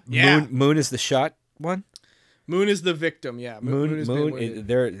 Yeah, Moon is the shot one. Moon is the victim. Yeah, Moon.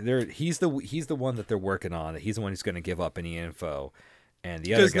 He's the one that they're working on. He's the one who's going to give up any info. And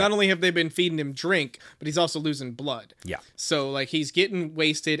the other guy, because not only have they been feeding him drink, but he's also losing blood. Yeah. So like he's getting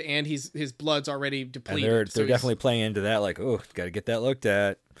wasted, and his blood's already depleted. And they're definitely playing into that. Like, oh, got to get that looked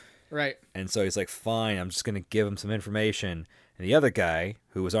at. Right. And so he's like, fine, I'm just going to give him some information. And the other guy,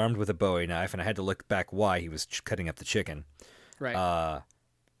 who was armed with a Bowie knife, and I had to look back why he was cutting up the chicken. Right.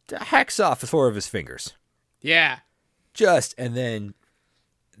 Hacks off 4 of his fingers. Yeah. And then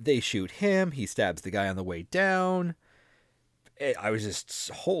they shoot him. He stabs the guy on the way down. I was just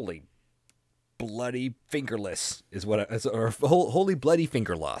holy bloody fingerless or holy bloody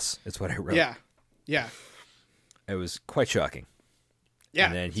finger loss is what I wrote. Yeah. Yeah. It was quite shocking. Yeah.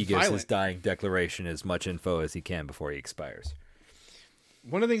 And then he gives his dying declaration as much info as he can before he expires.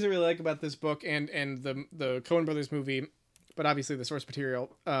 One of the things I really like about this book and the Coen Brothers movie, but obviously the source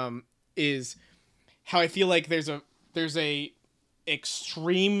material, is how I feel like there's a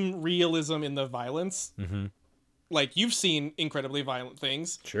extreme realism in the violence. Mm-hmm. Like you've seen incredibly violent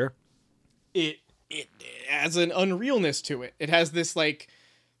things. Sure. It has an unrealness to it. It has this like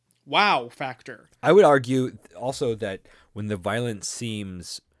wow factor. I would argue also that when the violence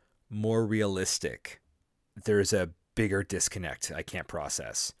seems more realistic, there's a bigger disconnect I can't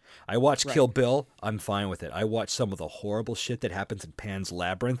process. I watch Kill Bill, I'm fine with it. I watch some of the horrible shit that happens in Pan's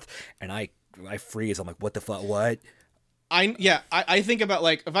Labyrinth, and I freeze. I'm like, what the fuck? What? I think about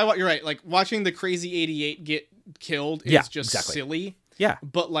like you're right. Like watching the Crazy 88 get killed is just silly. Yeah.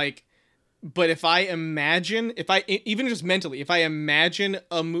 But if I imagine, even just mentally, if I imagine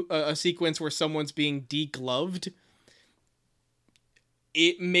a sequence where someone's being degloved,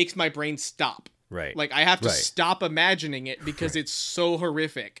 it makes my brain stop. Right. Like I have to stop imagining it because it's so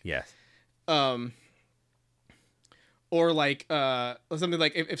horrific. Yes. Or like something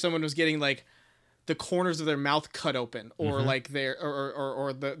like if someone was getting like the corners of their mouth cut open, or like their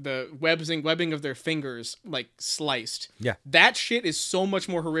or the webbing of their fingers like sliced. Yeah. That shit is so much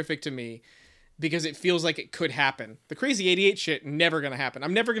more horrific to me because it feels like it could happen. The Crazy 88 shit never gonna happen.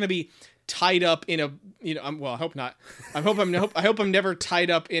 I'm never gonna be tied up in a I hope not. I hope I'm never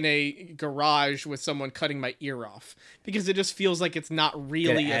tied up in a garage with someone cutting my ear off because it just feels like it's not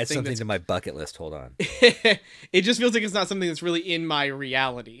really add something to my bucket list. Hold on. It just feels like it's not something that's really in my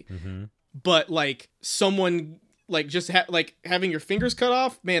reality. Mm-hmm. But like someone like just like having your fingers cut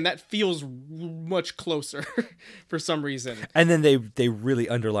off, man, that feels much closer for some reason. And then they really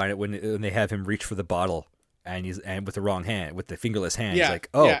underline it when they have him reach for the bottle and with the wrong hand, with the fingerless hand. Yeah, he's like,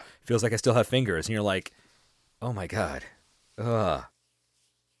 oh, feels like I still have fingers, and you're like, oh my god, ugh.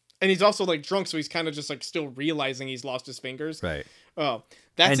 And he's also like drunk, so he's kind of just like still realizing he's lost his fingers. Right. Oh,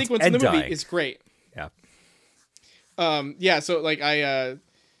 that sequence in the movie is great. Yeah. Yeah. So like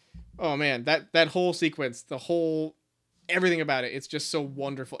oh man, that whole sequence, everything about it, it's just so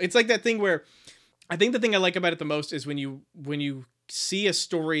wonderful. It's like that thing where I think the thing I like about it the most is when you see a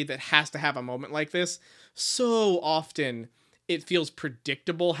story that has to have a moment like this, so often it feels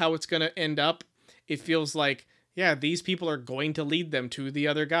predictable how it's going to end up. It feels like, yeah, these people are going to lead them to the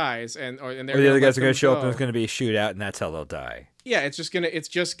other guys, and the other guys are going to show up, and there's going to be a shootout, and that's how they'll die. Yeah, it's just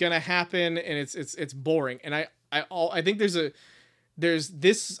gonna happen, and it's boring. And I think there's there's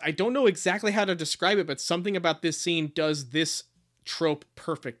this, I don't know exactly how to describe it, but something about this scene does this trope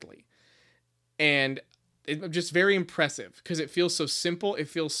perfectly. And it's just very impressive because it feels so simple. It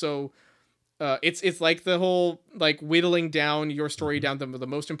feels so, it's like the whole like whittling down your story down to the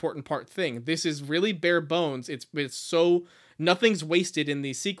most important part thing. This is really bare bones. It's so, nothing's wasted in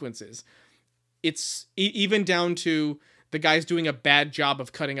these sequences. It's even down to the guy's doing a bad job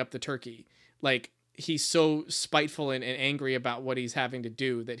of cutting up the turkey. Like, he's so spiteful and angry about what he's having to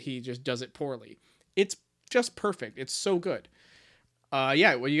do that he just does it poorly. It's just perfect. It's so good.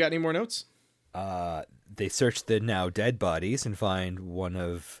 Yeah. Well, you got any more notes? They search the now dead bodies and find one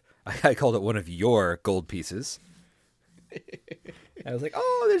of, I called it one of your gold pieces. I was like,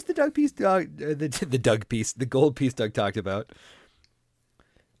 oh, there's the Doug piece, the Doug piece, the gold piece Doug talked about.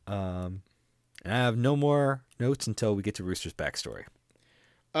 And I have no more notes until we get to Rooster's backstory.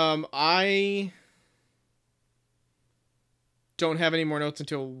 I don't have any more notes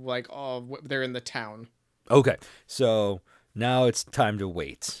until like they're in the town. Okay, so now it's time to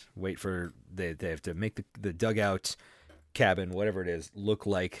wait for they have to make the dugout cabin, whatever it is, look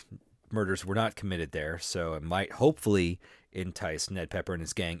like murders were not committed there. So it might hopefully entice Ned Pepper and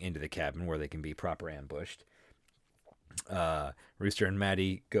his gang into the cabin where they can be proper ambushed. Rooster and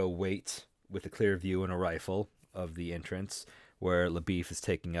Maddie go wait with a clear view and a rifle of the entrance where LaBeef is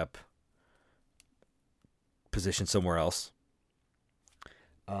taking up position somewhere else.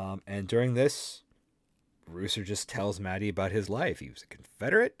 And during this, Rooster just tells Maddie about his life. He was a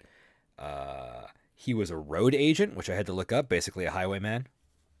Confederate. He was a road agent, which I had to look up, basically a highwayman.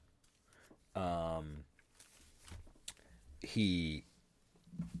 He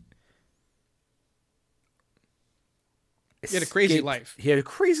had a crazy life. He had a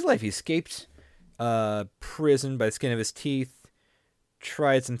crazy life. He escaped prison by the skin of his teeth,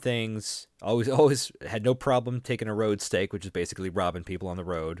 tried some things, always had no problem taking a road stake, which is basically robbing people on the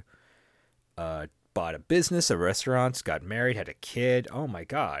road. Bought a business, a restaurant, got married, had a kid. Oh my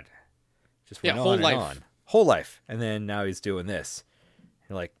God. Just went on and on. Whole life. And then now he's doing this.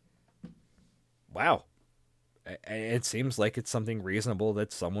 You're like, wow. It seems like it's something reasonable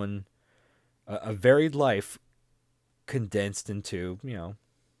that someone, a varied life condensed into,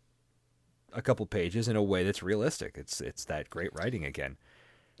 a couple pages in a way that's realistic. It's that great writing again.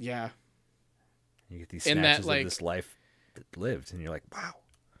 Yeah. You get these snatches of this life that lived, and you're like, wow.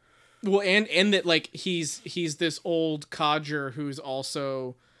 Well, and that like he's this old codger who's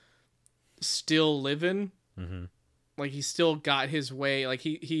also still living. Mm-hmm. Like he's still got his way. Like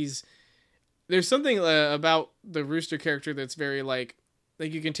he's there's something about the Rooster character that's very like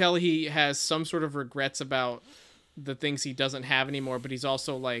you can tell he has some sort of regrets about the things he doesn't have anymore, but he's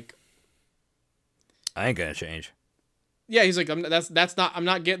also like, I ain't gonna change. Yeah, he's like, I'm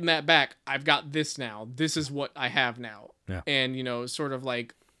not getting that back. I've got this now. This is what I have now. Yeah. And sort of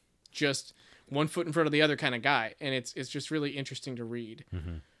like just one foot in front of the other kind of guy, and it's just really interesting to read.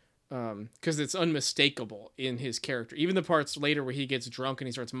 Mm-hmm. Because it's unmistakable in his character. Even the parts later where he gets drunk and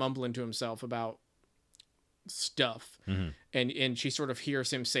he starts mumbling to himself about stuff, mm-hmm. and she sort of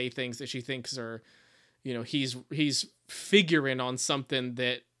hears him say things that she thinks are, he's figuring on something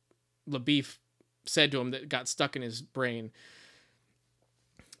that LaBeef said to him that got stuck in his brain,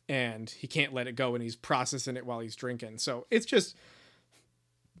 and he can't let it go, and he's processing it while he's drinking. So it's just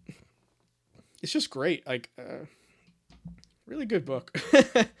great. Like, really good book.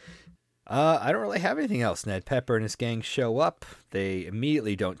 I don't really have anything else. Ned Pepper and his gang show up. They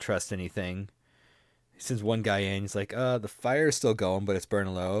immediately don't trust anything. He sends one guy in. He's like, the fire's still going, but it's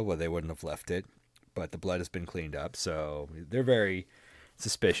burning low. Well, they wouldn't have left it, but the blood has been cleaned up. So they're very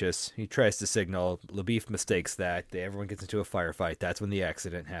suspicious. He tries to signal. LaBeef mistakes that. Everyone gets into a firefight. That's when the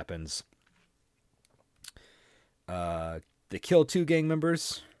accident happens. They kill 2 gang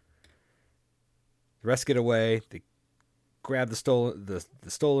members. The rest get away. They grab the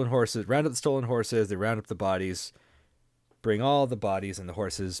stolen horses, round up the stolen horses. They round up the bodies, bring all the bodies and the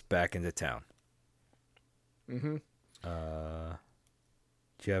horses back into town. Mm-hmm.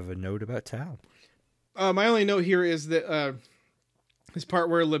 Do you have a note about town? My only note here is that this part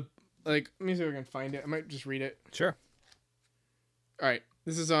where let me see if I can find it. I might just read it. Sure. All right.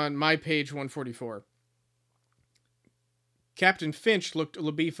 This is on my page 144. Captain Finch looked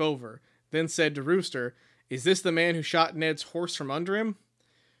LaBeef over, then said to Rooster, "Is this the man who shot Ned's horse from under him?"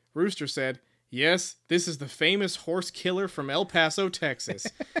 Rooster said, "Yes, this is the famous horse killer from El Paso, Texas.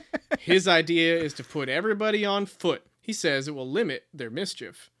 His idea is to put everybody on foot. He says it will limit their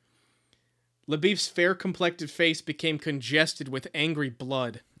mischief." LaBeef's fair-complected face became congested with angry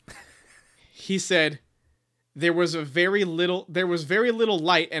blood. He said, there was very little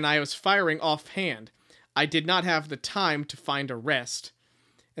light, and I was firing offhand. I did not have the time to find a rest.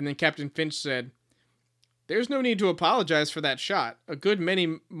 And then Captain Finch said, "There's no need to apologize for that shot. A good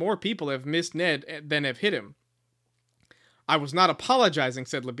many more people have missed Ned than have hit him." "I was not apologizing,"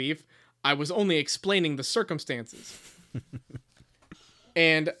 said LaBeef. "I was only explaining the circumstances."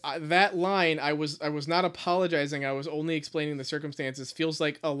 And that line, I was not apologizing, I was only explaining the circumstances, feels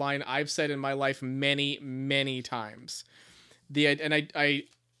like a line I've said in my life many, many times.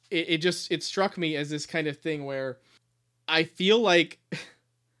 It struck me as this kind of thing where I feel like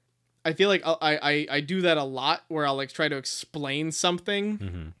I do that a lot, where I'll like try to explain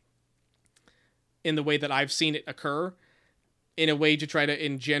something in the way that I've seen it occur, in a way to try to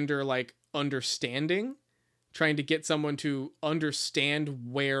engender like understanding, trying to get someone to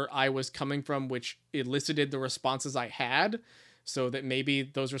understand where I was coming from, which elicited the responses I had, so that maybe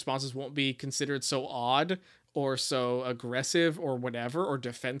those responses won't be considered so odd or so aggressive or whatever, or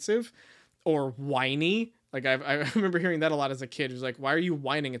defensive or whiny. Like I remember hearing that a lot as a kid. It was like, "Why are you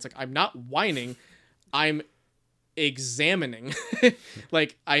whining?" It's like, I'm not whining. I'm examining.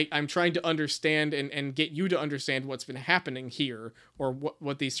 Like I'm trying to understand and get you to understand what's been happening here, or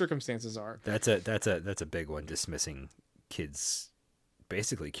what these circumstances are. That's a big one. Dismissing kids'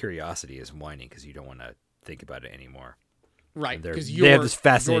 basically curiosity as whining because you don't want to think about it anymore. Right, because they have this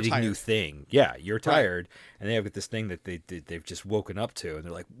fascinating new thing. Yeah, you're tired, right. And they have this thing that they've just woken up to, and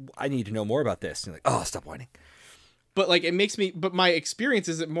they're like, "I need to know more about this." And you're like, "Oh, stop whining." But like it makes me. But my experience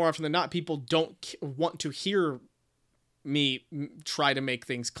is that more often than not, people don't want to hear me try to make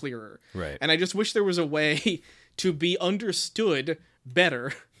things clearer. Right. And I just wish there was a way to be understood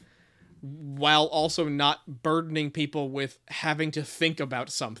better, while also not burdening people with having to think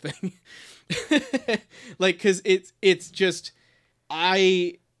about something. Like, because it's just,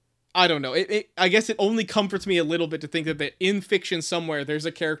 I don't know. I guess it only comforts me a little bit to think that in fiction somewhere there's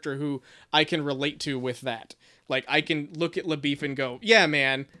a character who I can relate to with that. Like, I can look at LaBeef and go, "Yeah,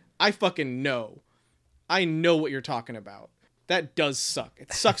 man, I fucking know. I know what you're talking about." That does suck.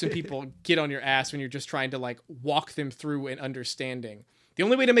 It sucks when people get on your ass when you're just trying to like walk them through an understanding. The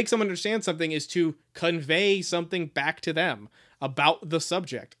only way to make someone understand something is to convey something back to them about the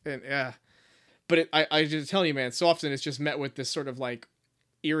subject. And but I just tell you, man, so often it's just met with this sort of like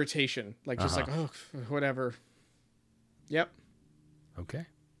irritation, like just like, "Oh, whatever." Yep. Okay.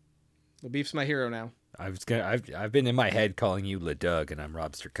 LaBeef's my hero now. I've been in my head calling you LeDoug, and I'm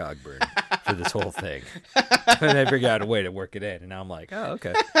Robster Cogburn for this whole thing. And I figured out a way to work it in, and now I'm like, "Oh,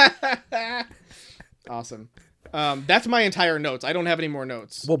 okay." Awesome. That's my entire notes. I don't have any more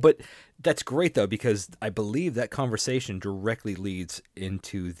notes. Well, but that's great though, because I believe that conversation directly leads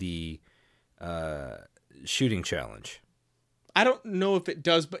into the shooting challenge. I don't know if it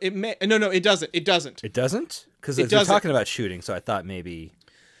does, but it may. No, it doesn't. It doesn't. It doesn't? Because they're talking about shooting, so I thought maybe.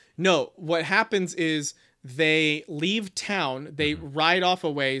 No, what happens is they leave town. They ride off a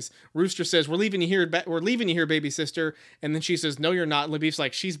ways. Rooster says, "We're leaving you here. We're leaving you here, baby sister." And then she says, "No, you're not." LaBeef's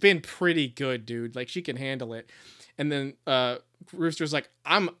like, "She's been pretty good, dude. Like, she can handle it." And then Rooster's like,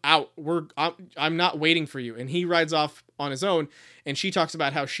 "I'm out. I'm not waiting for you." And he rides off on his own. And she talks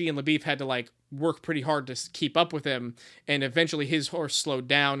about how she and LaBeef had to like work pretty hard to keep up with him. And eventually his horse slowed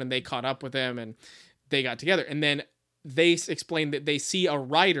down and they caught up with him and they got together. And then they explain that they see a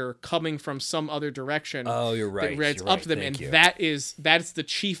rider coming from some other direction. Oh, you're right. That rides up to them, and that's the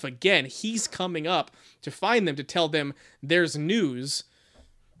chief again. He's coming up to find them, to tell them there's news.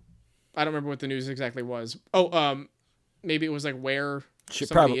 I don't remember what the news exactly was. Oh, maybe it was like where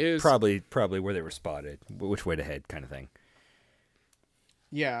somebody is. Probably where they were spotted, which way to head, kind of thing.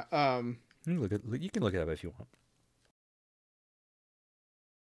 Yeah. You can look it up if you want.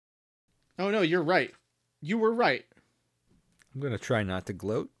 Oh no, you're right. You were right. I'm going to try not to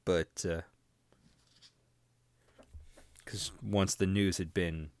gloat, but because once the news had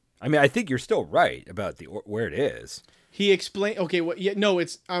been, I mean, I think you're still right about where it is. He explained. Okay, well, yeah, no,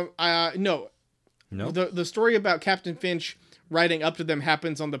 it's no. The story about Captain Finch riding up to them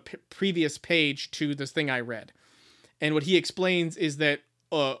happens on the previous page to this thing I read, and what he explains is that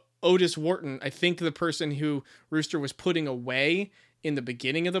Otis Wharton, I think the person who Rooster was putting away in the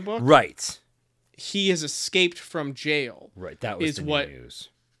beginning of the book, right. He has escaped from jail. Right, that was the new news.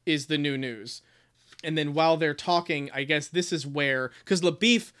 Is the new news. And then while they're talking, I guess this is where, because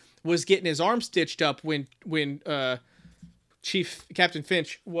LaBeef was getting his arm stitched up when Chief Captain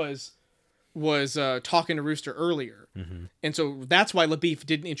Finch was talking to Rooster earlier. Mm-hmm. And so that's why LaBeef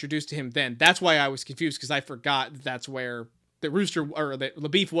didn't introduce to him then. That's why I was confused, because I forgot that's where that Rooster, or that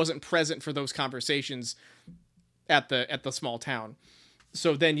LaBeef wasn't present for those conversations at the small town.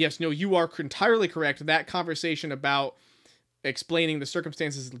 So then, yes, no, you are entirely correct. That conversation about explaining the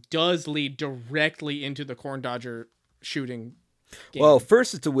circumstances does lead directly into the corn dodger shooting game. Well,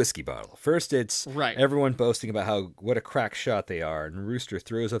 first it's a whiskey bottle. First it's Right. everyone boasting about what a crack shot they are, and Rooster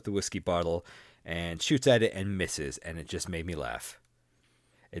throws up the whiskey bottle and shoots at it and misses, and it just made me laugh.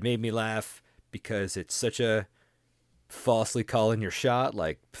 It made me laugh because it's such a falsely calling your shot,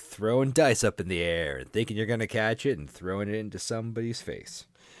 like throwing dice up in the air and thinking you're going to catch it and throwing it into somebody's face.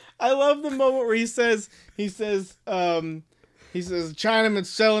 I love the moment where he says, Chinaman's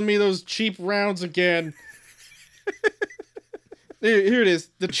selling me those cheap rounds again. Here it is.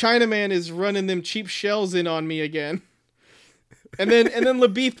 The Chinaman is running them cheap shells in on me again. And then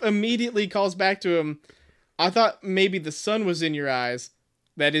LaBeef immediately calls back to him, I thought maybe the sun was in your eyes.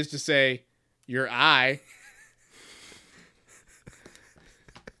 That is to say, your eye.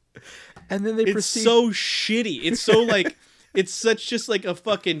 And then they it's proceed. So shitty. It's so like, it's such just like a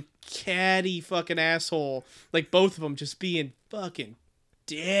fucking catty fucking asshole. Like both of them just being fucking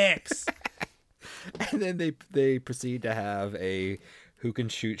dicks. And then they proceed to have a who can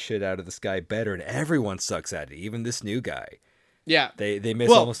shoot shit out of the sky better, and everyone sucks at it, even this new guy. Yeah. They miss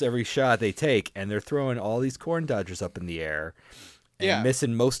almost every shot they take, and they're throwing all these corn dodgers up in the air and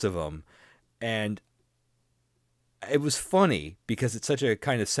missing most of them. And it was funny because it's such a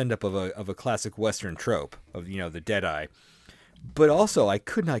kind of send-up of a classic Western trope of, the Deadeye. But also, I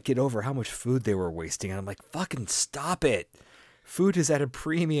could not get over how much food they were wasting. And I'm like, fucking stop it. Food is at a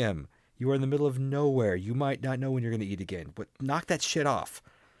premium. You are in the middle of nowhere. You might not know when you're going to eat again. But knock that shit off.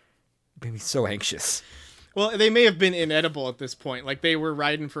 It made me so anxious. Well, they may have been inedible at this point. Like they were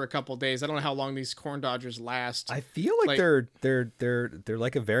riding for a couple days. I don't know how long these corn dodgers last. I feel like they're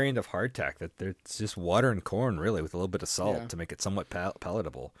like a variant of hardtack. That it's just water and corn, really, with a little bit of salt to make it somewhat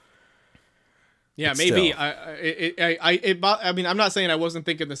palatable. Yeah, but maybe. Still. I mean, I'm not saying I wasn't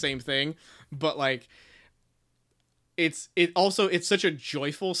thinking the same thing, but like, it's such a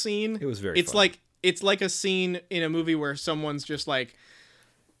joyful scene. It was very. It's fun. it's like a scene in a movie where someone's just like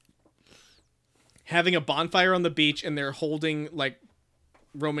having a bonfire on the beach and they're holding like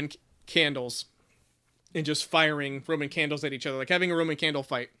Roman candles and just firing Roman candles at each other, like having a Roman candle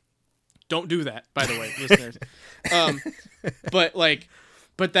fight. Don't do that, by the way, listeners.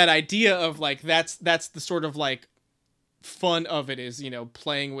 But that idea of like that's the sort of like fun of it is,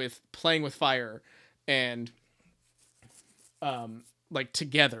 playing with fire and like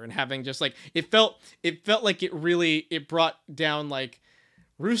together and having just like it felt like it brought down like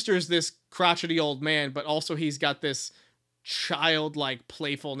Rooster's this crotchety old man, but also he's got this childlike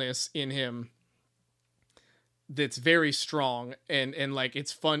playfulness in him that's very strong and like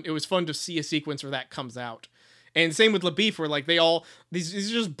it's fun. It was fun to see a sequence where that comes out. And same with LaBeef, where like these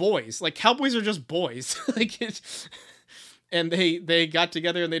are just boys. Like cowboys are just boys. And they got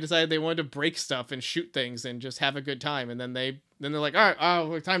together and they decided they wanted to break stuff and shoot things and just have a good time. And then they're like, all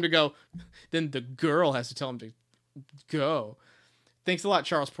right, time to go. Then the girl has to tell them to go. Thanks a lot,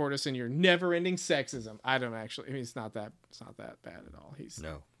 Charles Portis, and your never-ending sexism. I don't actually. I mean, it's not that bad at all. He's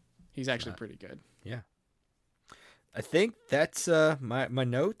actually pretty good. Yeah. I think that's my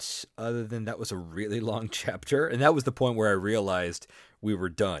notes, other than that was a really long chapter. And that was the point where I realized we were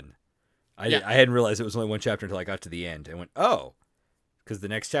done. I hadn't realized it was only one chapter until I got to the end. And went, oh, because the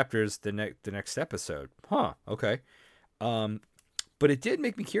next chapter is the next episode. Huh, okay. But it did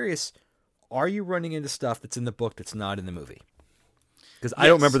make me curious. Are you running into stuff that's in the book that's not in the movie? Because I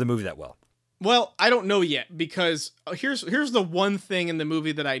don't remember the movie that well. Well, I don't know yet, because here's the one thing in the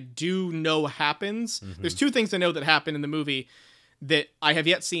movie that I do know happens. Mm-hmm. There's two things I know that happen in the movie that I have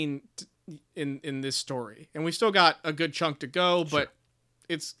yet seen in this story. And we've still got a good chunk to go, Sure. but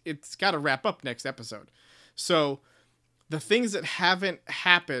it's got to wrap up next episode. So the things that haven't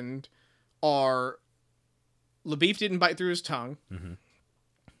happened are LaBeef didn't bite through his tongue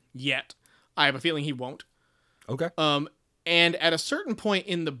yet. I have a feeling he won't. Okay. And at a certain point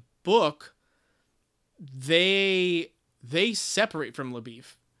in the book, they separate from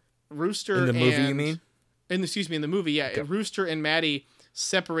LaBeef. Rooster in the movie, you mean? In the movie, yeah. Okay. Rooster and Maddie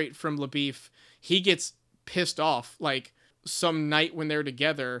separate from LaBeef. He gets pissed off. Like some night when they're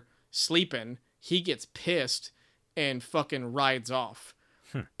together sleeping, he gets pissed and fucking rides off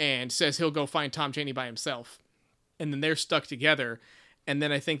and says he'll go find Tom Chaney by himself. And then they're stuck together. And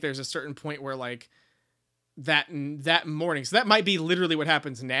then I think there's a certain point where like that morning, so that might be literally what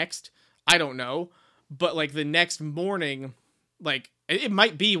happens next. I don't know. But like the next morning, like it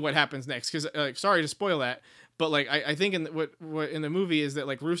might be what happens next, because like, sorry to spoil that, but like I think in what in the movie is that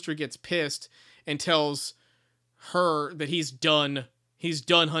like Rooster gets pissed and tells her that he's done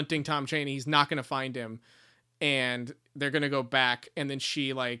hunting Tom Chaney. He's not going to find him, and they're going to go back. And then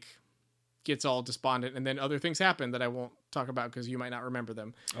she like gets all despondent, and then other things happen that I won't talk about because you might not remember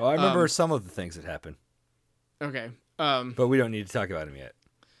them. Oh, I remember some of the things that happened. Okay. But we don't need to talk about them yet.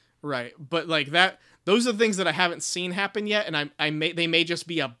 Right. But like that, those are the things that I haven't seen happen yet, and they may just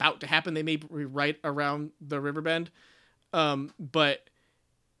be about to happen. They may be right around the riverbend. But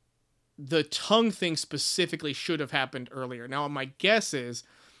the tongue thing specifically should have happened earlier. Now, my guess is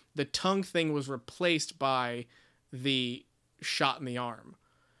the tongue thing was replaced by the shot in the arm.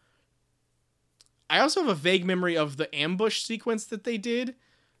 I also have a vague memory of the ambush sequence that they did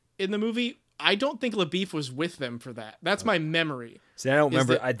in the movie. I don't think LaBeef was with them for that. That's my memory. See, I don't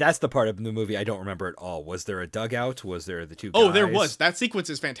remember. That's the part of the movie I don't remember at all. Was there a dugout? Was there the two guys? Oh, there was. That sequence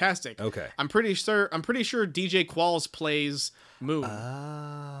is fantastic. Okay. I'm pretty sure DJ Qualls plays Moon.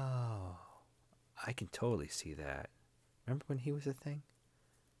 Oh. I can totally see that. Remember when he was a thing?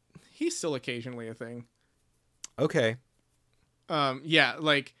 He's still occasionally a thing. Okay. Yeah,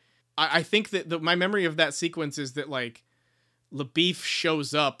 like I think that my memory of that sequence is that like LaBeef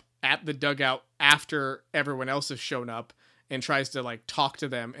shows up at the dugout after everyone else has shown up and tries to like talk to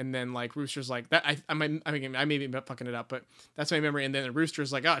them, and then like Rooster's like that. I may be fucking it up, but that's my memory. And then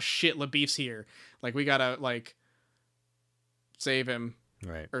Rooster's like, oh shit, LaBeef's here. Like we gotta like save him,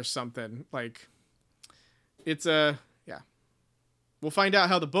 right, or something. Like it's yeah. We'll find out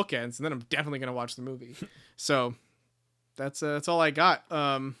how the book ends, and then I'm definitely gonna watch the movie. So that's all I got.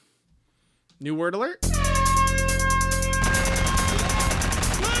 New word alert.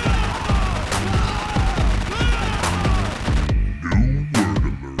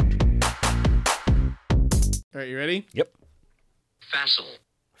 All right, you ready? Yep. Facile.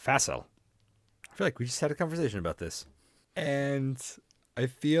 Facile. I feel like we just had a conversation about this. And I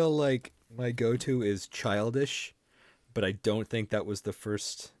feel like my go-to is childish, but I don't think that was the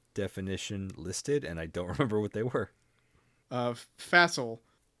first definition listed, and I don't remember what they were. Facile.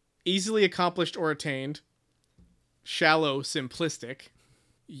 Easily accomplished or attained. Shallow, simplistic.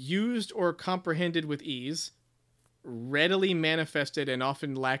 Used or comprehended with ease. Readily manifested and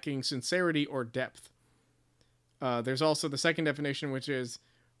often lacking sincerity or depth. There's also the second definition, which is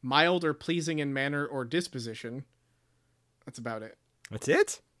mild or pleasing in manner or disposition. That's about it. That's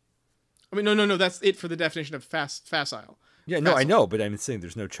it? I mean, no. That's it for the definition of facile. Yeah, no, I know, but I'm saying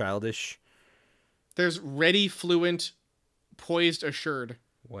there's no childish. There's ready, fluent, poised, assured.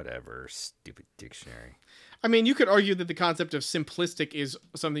 Whatever, stupid dictionary. I mean, you could argue that the concept of simplistic is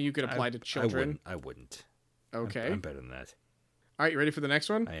something you could apply to children. I wouldn't. Okay. I'm better than that. All right, you ready for the next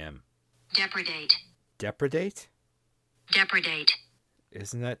one? I am. Depredate. Depredate? Depredate.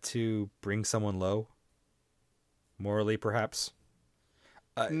 Isn't that to bring someone low? Morally, perhaps?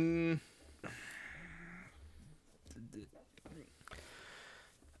 I'm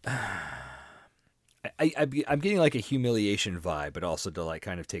getting like a humiliation vibe, but also to like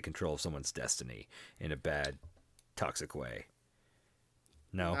kind of take control of someone's destiny in a bad, toxic way.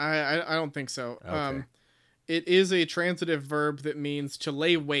 No? I don't think so. Okay. It is a transitive verb that means to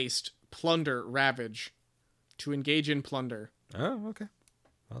lay waste, plunder, ravage, to engage in plunder. Oh, okay.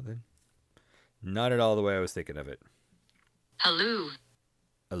 Well then, not at all the way I was thinking of it. Halloo.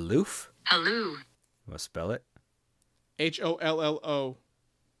 Aloof? Halloo. Want to spell it? HOLLO.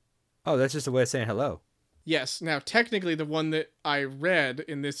 Oh, that's just a way of saying hello. Yes. Now, technically, the one that I read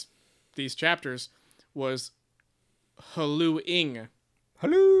in these chapters was hallooing.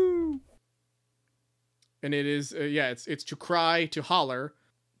 Hello. And it is, it's to cry, to holler,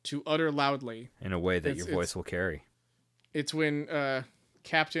 to utter loudly. In a way that your voice will carry. It's when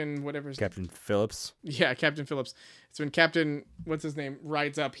Captain Captain Phillips. Yeah, Captain Phillips. It's when Captain what's his name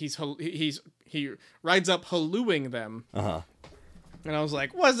rides up. He rides up hallooing them. Uh-huh. And I was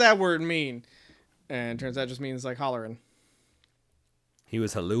like, what does that word mean? And turns out it just means like hollering. He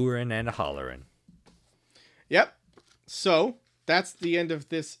was hallooing and hollering. Yep. So that's the end of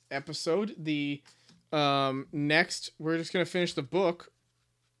this episode. The next, we're just gonna finish the book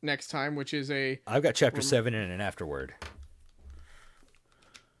next time, which is I've got chapter 7 and an afterword.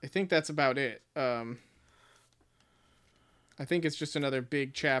 I think that's about it. I think it's just another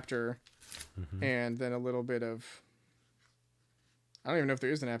big chapter, and then a little bit of. I don't even know if there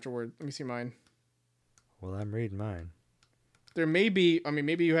is an afterword. Let me see mine. Well, I'm reading mine. There may be. I mean,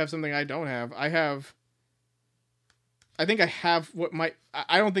 maybe you have something I don't have. I think I have what might.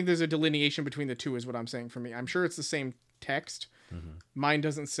 I don't think there's a delineation between the two, is what I'm saying for me. I'm sure it's the same text. Mm-hmm. Mine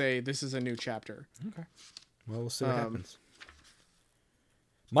doesn't say this is a new chapter. Okay. Well, we'll see what happens.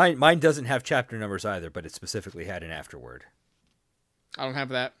 Mine doesn't have chapter numbers either, but it specifically had an afterword. I don't have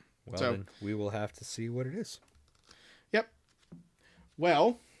that. Well, then we will have to see what it is. Yep.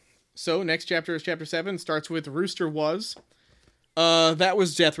 Well, so next chapter is chapter 7. Starts with Rooster was. That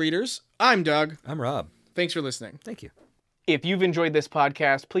was Death Readers. I'm Doug. I'm Rob. Thanks for listening. Thank you. If you've enjoyed this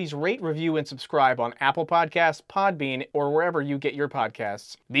podcast, please rate, review, and subscribe on Apple Podcasts, Podbean, or wherever you get your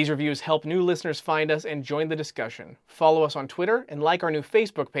podcasts. These reviews help new listeners find us and join the discussion. Follow us on Twitter and like our new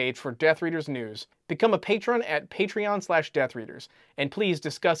Facebook page for Death Readers news. Become a patron at Patreon/DeathReaders. And please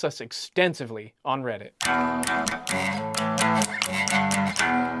discuss us extensively on Reddit.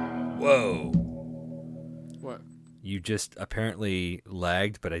 Whoa. What? You just apparently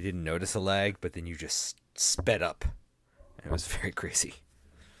lagged, but I didn't notice a lag, but then you just sped up. It was very crazy.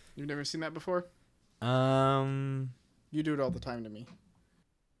 You've never seen that before? Well, You do it all the time to me.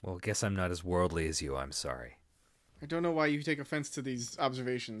 I guess I'm not as worldly as you. I'm sorry. I don't know why you take offense to these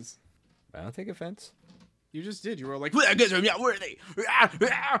observations. I don't take offense. You just did. You were like, well, I guess I'm not worthy.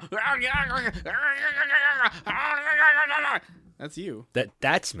 That's you.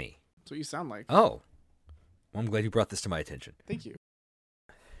 That's me. That's what you sound like. Oh. Well, I'm glad you brought this to my attention. Thank you.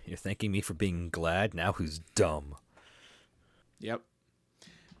 You're thanking me for being glad? Now who's dumb? Yep.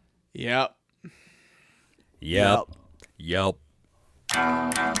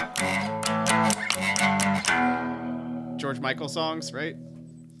 George Michael songs, right?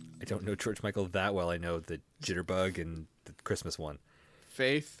 I don't know George Michael that well. I know the Jitterbug and the Christmas one.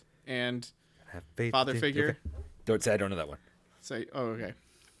 Faith and Have faith. Father Figure. Okay. Don't say I don't know that one. Say, oh, okay.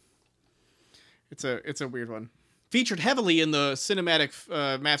 It's a weird one. Featured heavily in the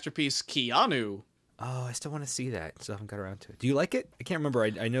cinematic masterpiece Keanu. Oh, I still want to see that. Still haven't got around to it. Do you like it? I can't remember.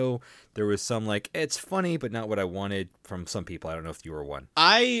 I know there was some like, it's funny, but not what I wanted from some people. I don't know if you were one.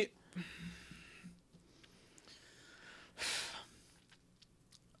 I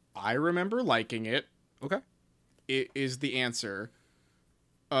remember liking it. Okay. It is the answer.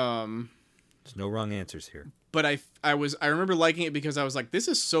 There's no wrong answers here. But I remember liking it because I was like, this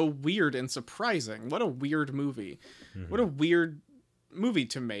is so weird and surprising. What a weird movie. Mm-hmm. What a weird movie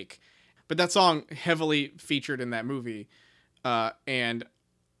to make. But that song heavily featured in that movie. And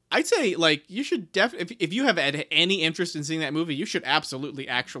I'd say, like, you should definitely, if you have had any interest in seeing that movie, you should absolutely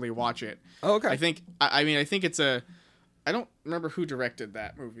actually watch it. Oh, okay. I think it's a, I don't remember who directed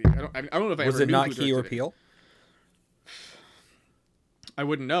that movie. I don't know if I was ever it knew not who Key or directed it. Peele? I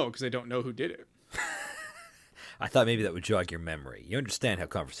wouldn't know because I don't know who did it. I thought maybe that would jog your memory. You understand how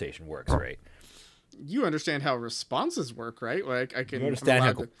conversation works, right? You understand how responses work, right? Like I can You understand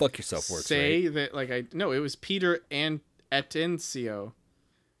how go fuck yourself works, say right? that, like it was Peter and Atencio.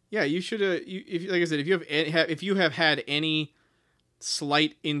 Yeah, you should. If like I said, if you have had any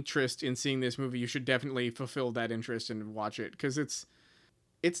slight interest in seeing this movie, you should definitely fulfill that interest and watch it because it's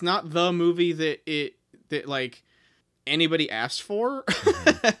not the movie that like anybody asked for,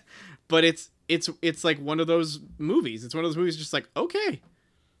 mm-hmm. But it's like one of those movies. It's one of those movies just like, okay,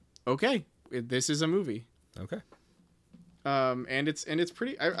 this is a movie. Okay. And it's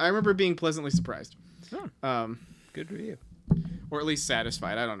pretty, I remember being pleasantly surprised. Oh, good review. Or at least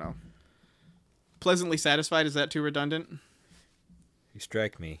satisfied. I don't know. Pleasantly satisfied, is that too redundant? You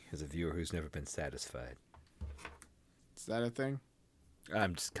strike me as a viewer who's never been satisfied. Is that a thing?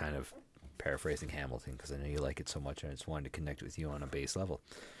 I'm just kind of paraphrasing Hamilton because I know you like it so much and I just wanted to connect with you on a base level.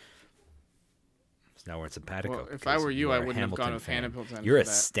 So now we're in simpatico. Well, if I were you, I wouldn't have gone with fan. Hamilton. You're a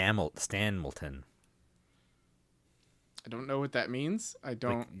Stanmilton. I don't know what that means. I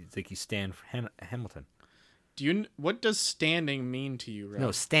don't. Like you stand for Hamilton. What does standing mean to you, Rob?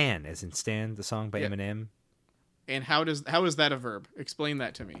 No, Stan, as in Stan, the song by Eminem. And how is that a verb? Explain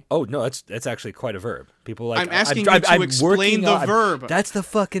that to me. Oh no, that's actually quite a verb. People like I'm asking you to explain the verb. That's the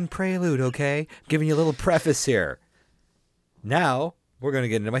fucking prelude, okay? I'm giving you a little preface here. Now we're gonna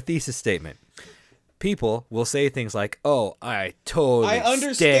get into my thesis statement. People will say things like, "Oh, I totally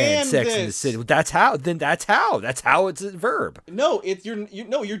understand Sex in the City." That's how. That's how it's a verb. No,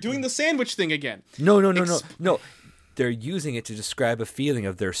 you're doing the sandwich thing again. No. They're using it to describe a feeling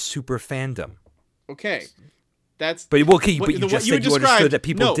of their super fandom. Okay, that's. But you just said you understood that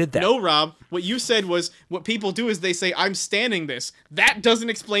people did that. No, Rob. What you said was what people do is they say, "I'm standing this." That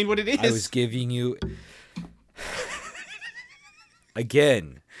doesn't explain what it is. I was giving you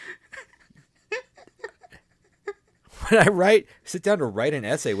again. When I sit down to write an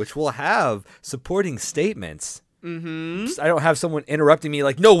essay, which will have supporting statements, I don't have someone interrupting me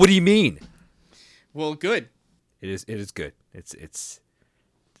like, "No, what do you mean?" Well, good. It is good. It's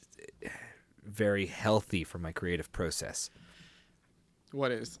very healthy for my creative process.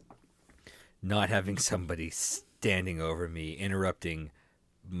 What is? Not having somebody standing over me interrupting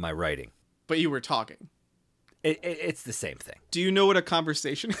my writing. But you were talking. It's the same thing. Do you know what a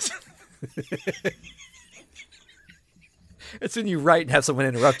conversation is? It's when you write and have someone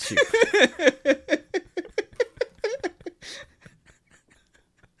interrupt you.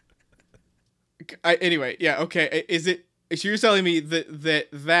 Anyway, yeah, okay. Is it? So you're telling me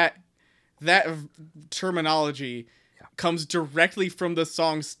that terminology comes directly from the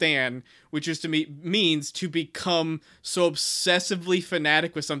song "Stan," which is means to become so obsessively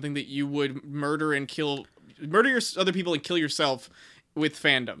fanatic with something that you would murder other people and kill yourself with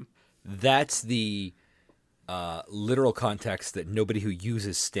fandom. That's the literal context that nobody who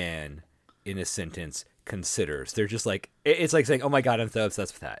uses "stan" in a sentence considers. They're just like, it's like saying, "Oh my god, I'm so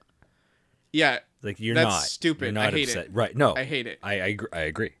obsessed with that." Yeah, like you're that's not stupid. You're not I hate upset. it. Right? No, I hate it. I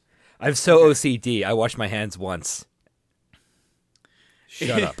agree. I'm so OCD. I wash my hands once.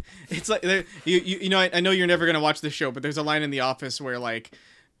 Shut up. It's like you know. I know you're never gonna watch this show, but there's a line in The Office where like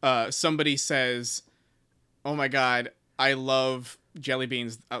somebody says, "Oh my god, I love jelly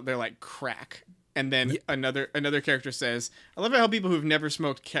beans. They're like crack." And then another character says, "I love how people who've never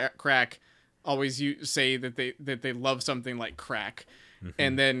smoked crack always say that they love something like crack." Mm-hmm.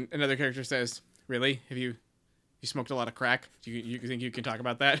 And then another character says, "Really? Have you smoked a lot of crack? Do you think you can talk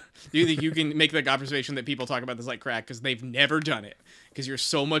about that? Do you think you can make the observation that people talk about this like crack because they've never done it? Because you're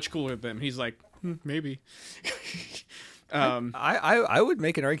so much cooler than them?" He's like, maybe. I would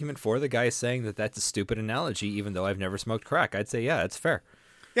make an argument for the guy saying that that's a stupid analogy, even though I've never smoked crack. I'd say, yeah, that's fair.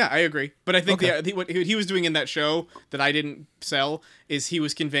 Yeah, I agree. But I think what he was doing in that show that I didn't sell is he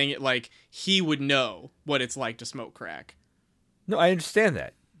was conveying it like he would know what it's like to smoke crack. No, I understand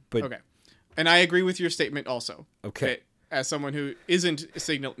that. But okay. And I agree with your statement also. Okay. That as someone who isn't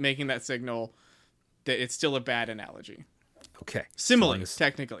making that signal, that it's still a bad analogy. Okay. Simile,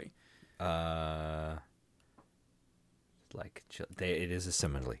 technically. It is a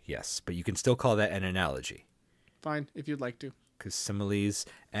simile, yes. But you can still call that an analogy. Fine, if you'd like to. Because similes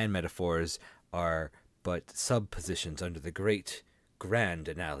and metaphors are but subpositions under the great, grand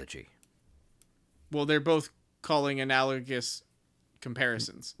analogy. Well, they're both calling analogous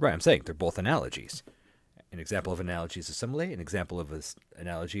comparisons. Right, I'm saying they're both analogies. An example of analogy is a simile. An example of an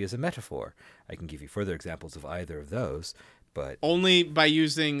analogy is a metaphor. I can give you further examples of either of those, but... only by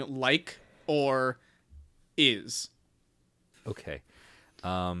using like or is. Okay.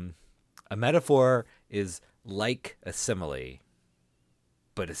 A metaphor is like a simile,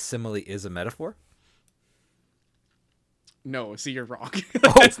 but a simile is a metaphor? No, see, you're wrong.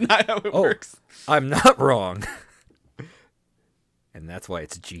 That's not how it works. I'm not wrong. And that's why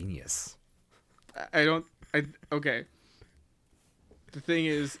it's genius. Okay. The thing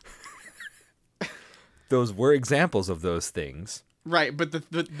is... those were examples of those things. Right, but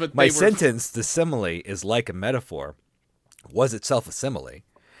my sentence, the simile is like a metaphor, was itself a simile.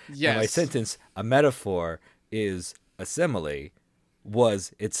 Yes. And my sentence, a metaphor is a simile,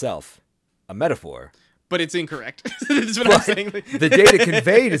 was itself a metaphor. But it's incorrect. That's what I'm saying. The data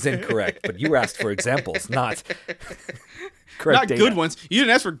conveyed is incorrect, but you asked for examples, not correct not data. Good ones. You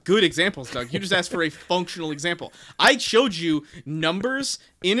didn't ask for good examples, Doug. You just asked for a functional example. I showed you numbers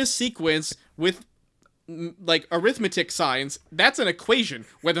in a sequence with like arithmetic signs. That's an equation.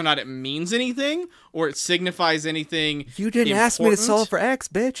 Whether or not it means anything or it signifies anything. You didn't ask me to solve for X,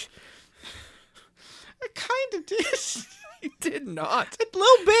 bitch. I kind of did. You did not. A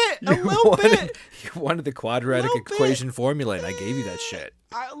little bit. You wanted the quadratic equation formula, and I gave you that shit.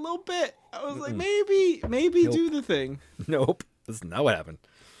 A little bit. I was like, maybe nope. Do the thing. Nope. That's not what happened.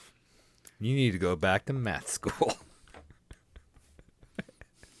 You need to go back to math school.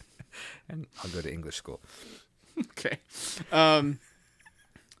 And I'll go to English school. Okay. I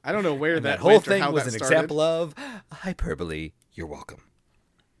don't know where that whole thing was an started. example of hyperbole. You're welcome.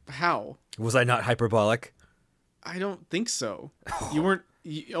 How? Was I not hyperbolic? I don't think so. You weren't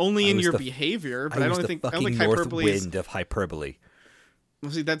only in your behavior, but I don't think north hyperbole wind of hyperbole.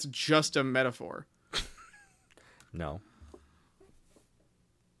 Well, see, that's just a metaphor. No.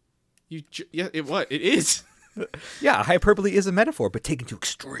 It is. Yeah, hyperbole is a metaphor, but taken to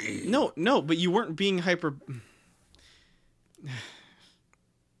extreme. No, but you weren't being hyper.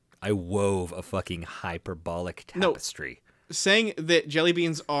 I wove a fucking hyperbolic tapestry. No, saying that jelly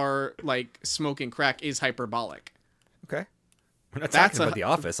beans are like smoking crack is hyperbolic. Okay. We're not talking about The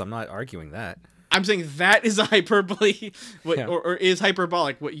Office. I'm not arguing that. I'm saying that is a hyperbole, or is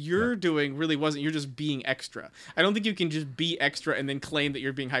hyperbolic. What you're doing really wasn't. You're just being extra. I don't think you can just be extra and then claim that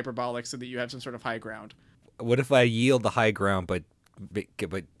you're being hyperbolic so that you have some sort of high ground. What if I yield the high ground, but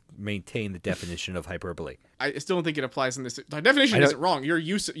maintain the definition of hyperbole? I still don't think it applies in this. The definition isn't wrong. Your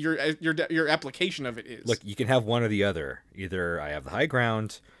use, your application of it is. Look, you can have one or the other. Either I have the high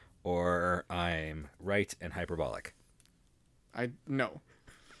ground, or I'm right and hyperbolic. No.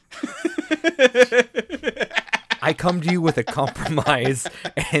 I come to you with a compromise,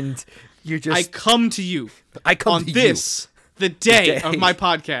 and you're just. I come to you. I come to this The day The of day. my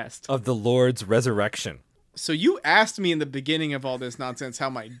podcast. Of the Lord's resurrection. So you asked me in the beginning of all this nonsense how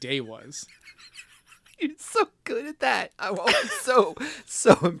my day was. You're so good at that. I'm always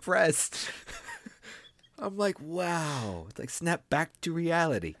so impressed. I'm like, wow. It's like snap back to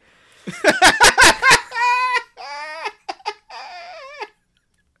reality.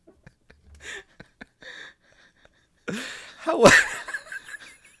 How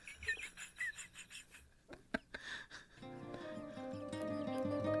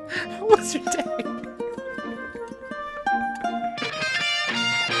was your day?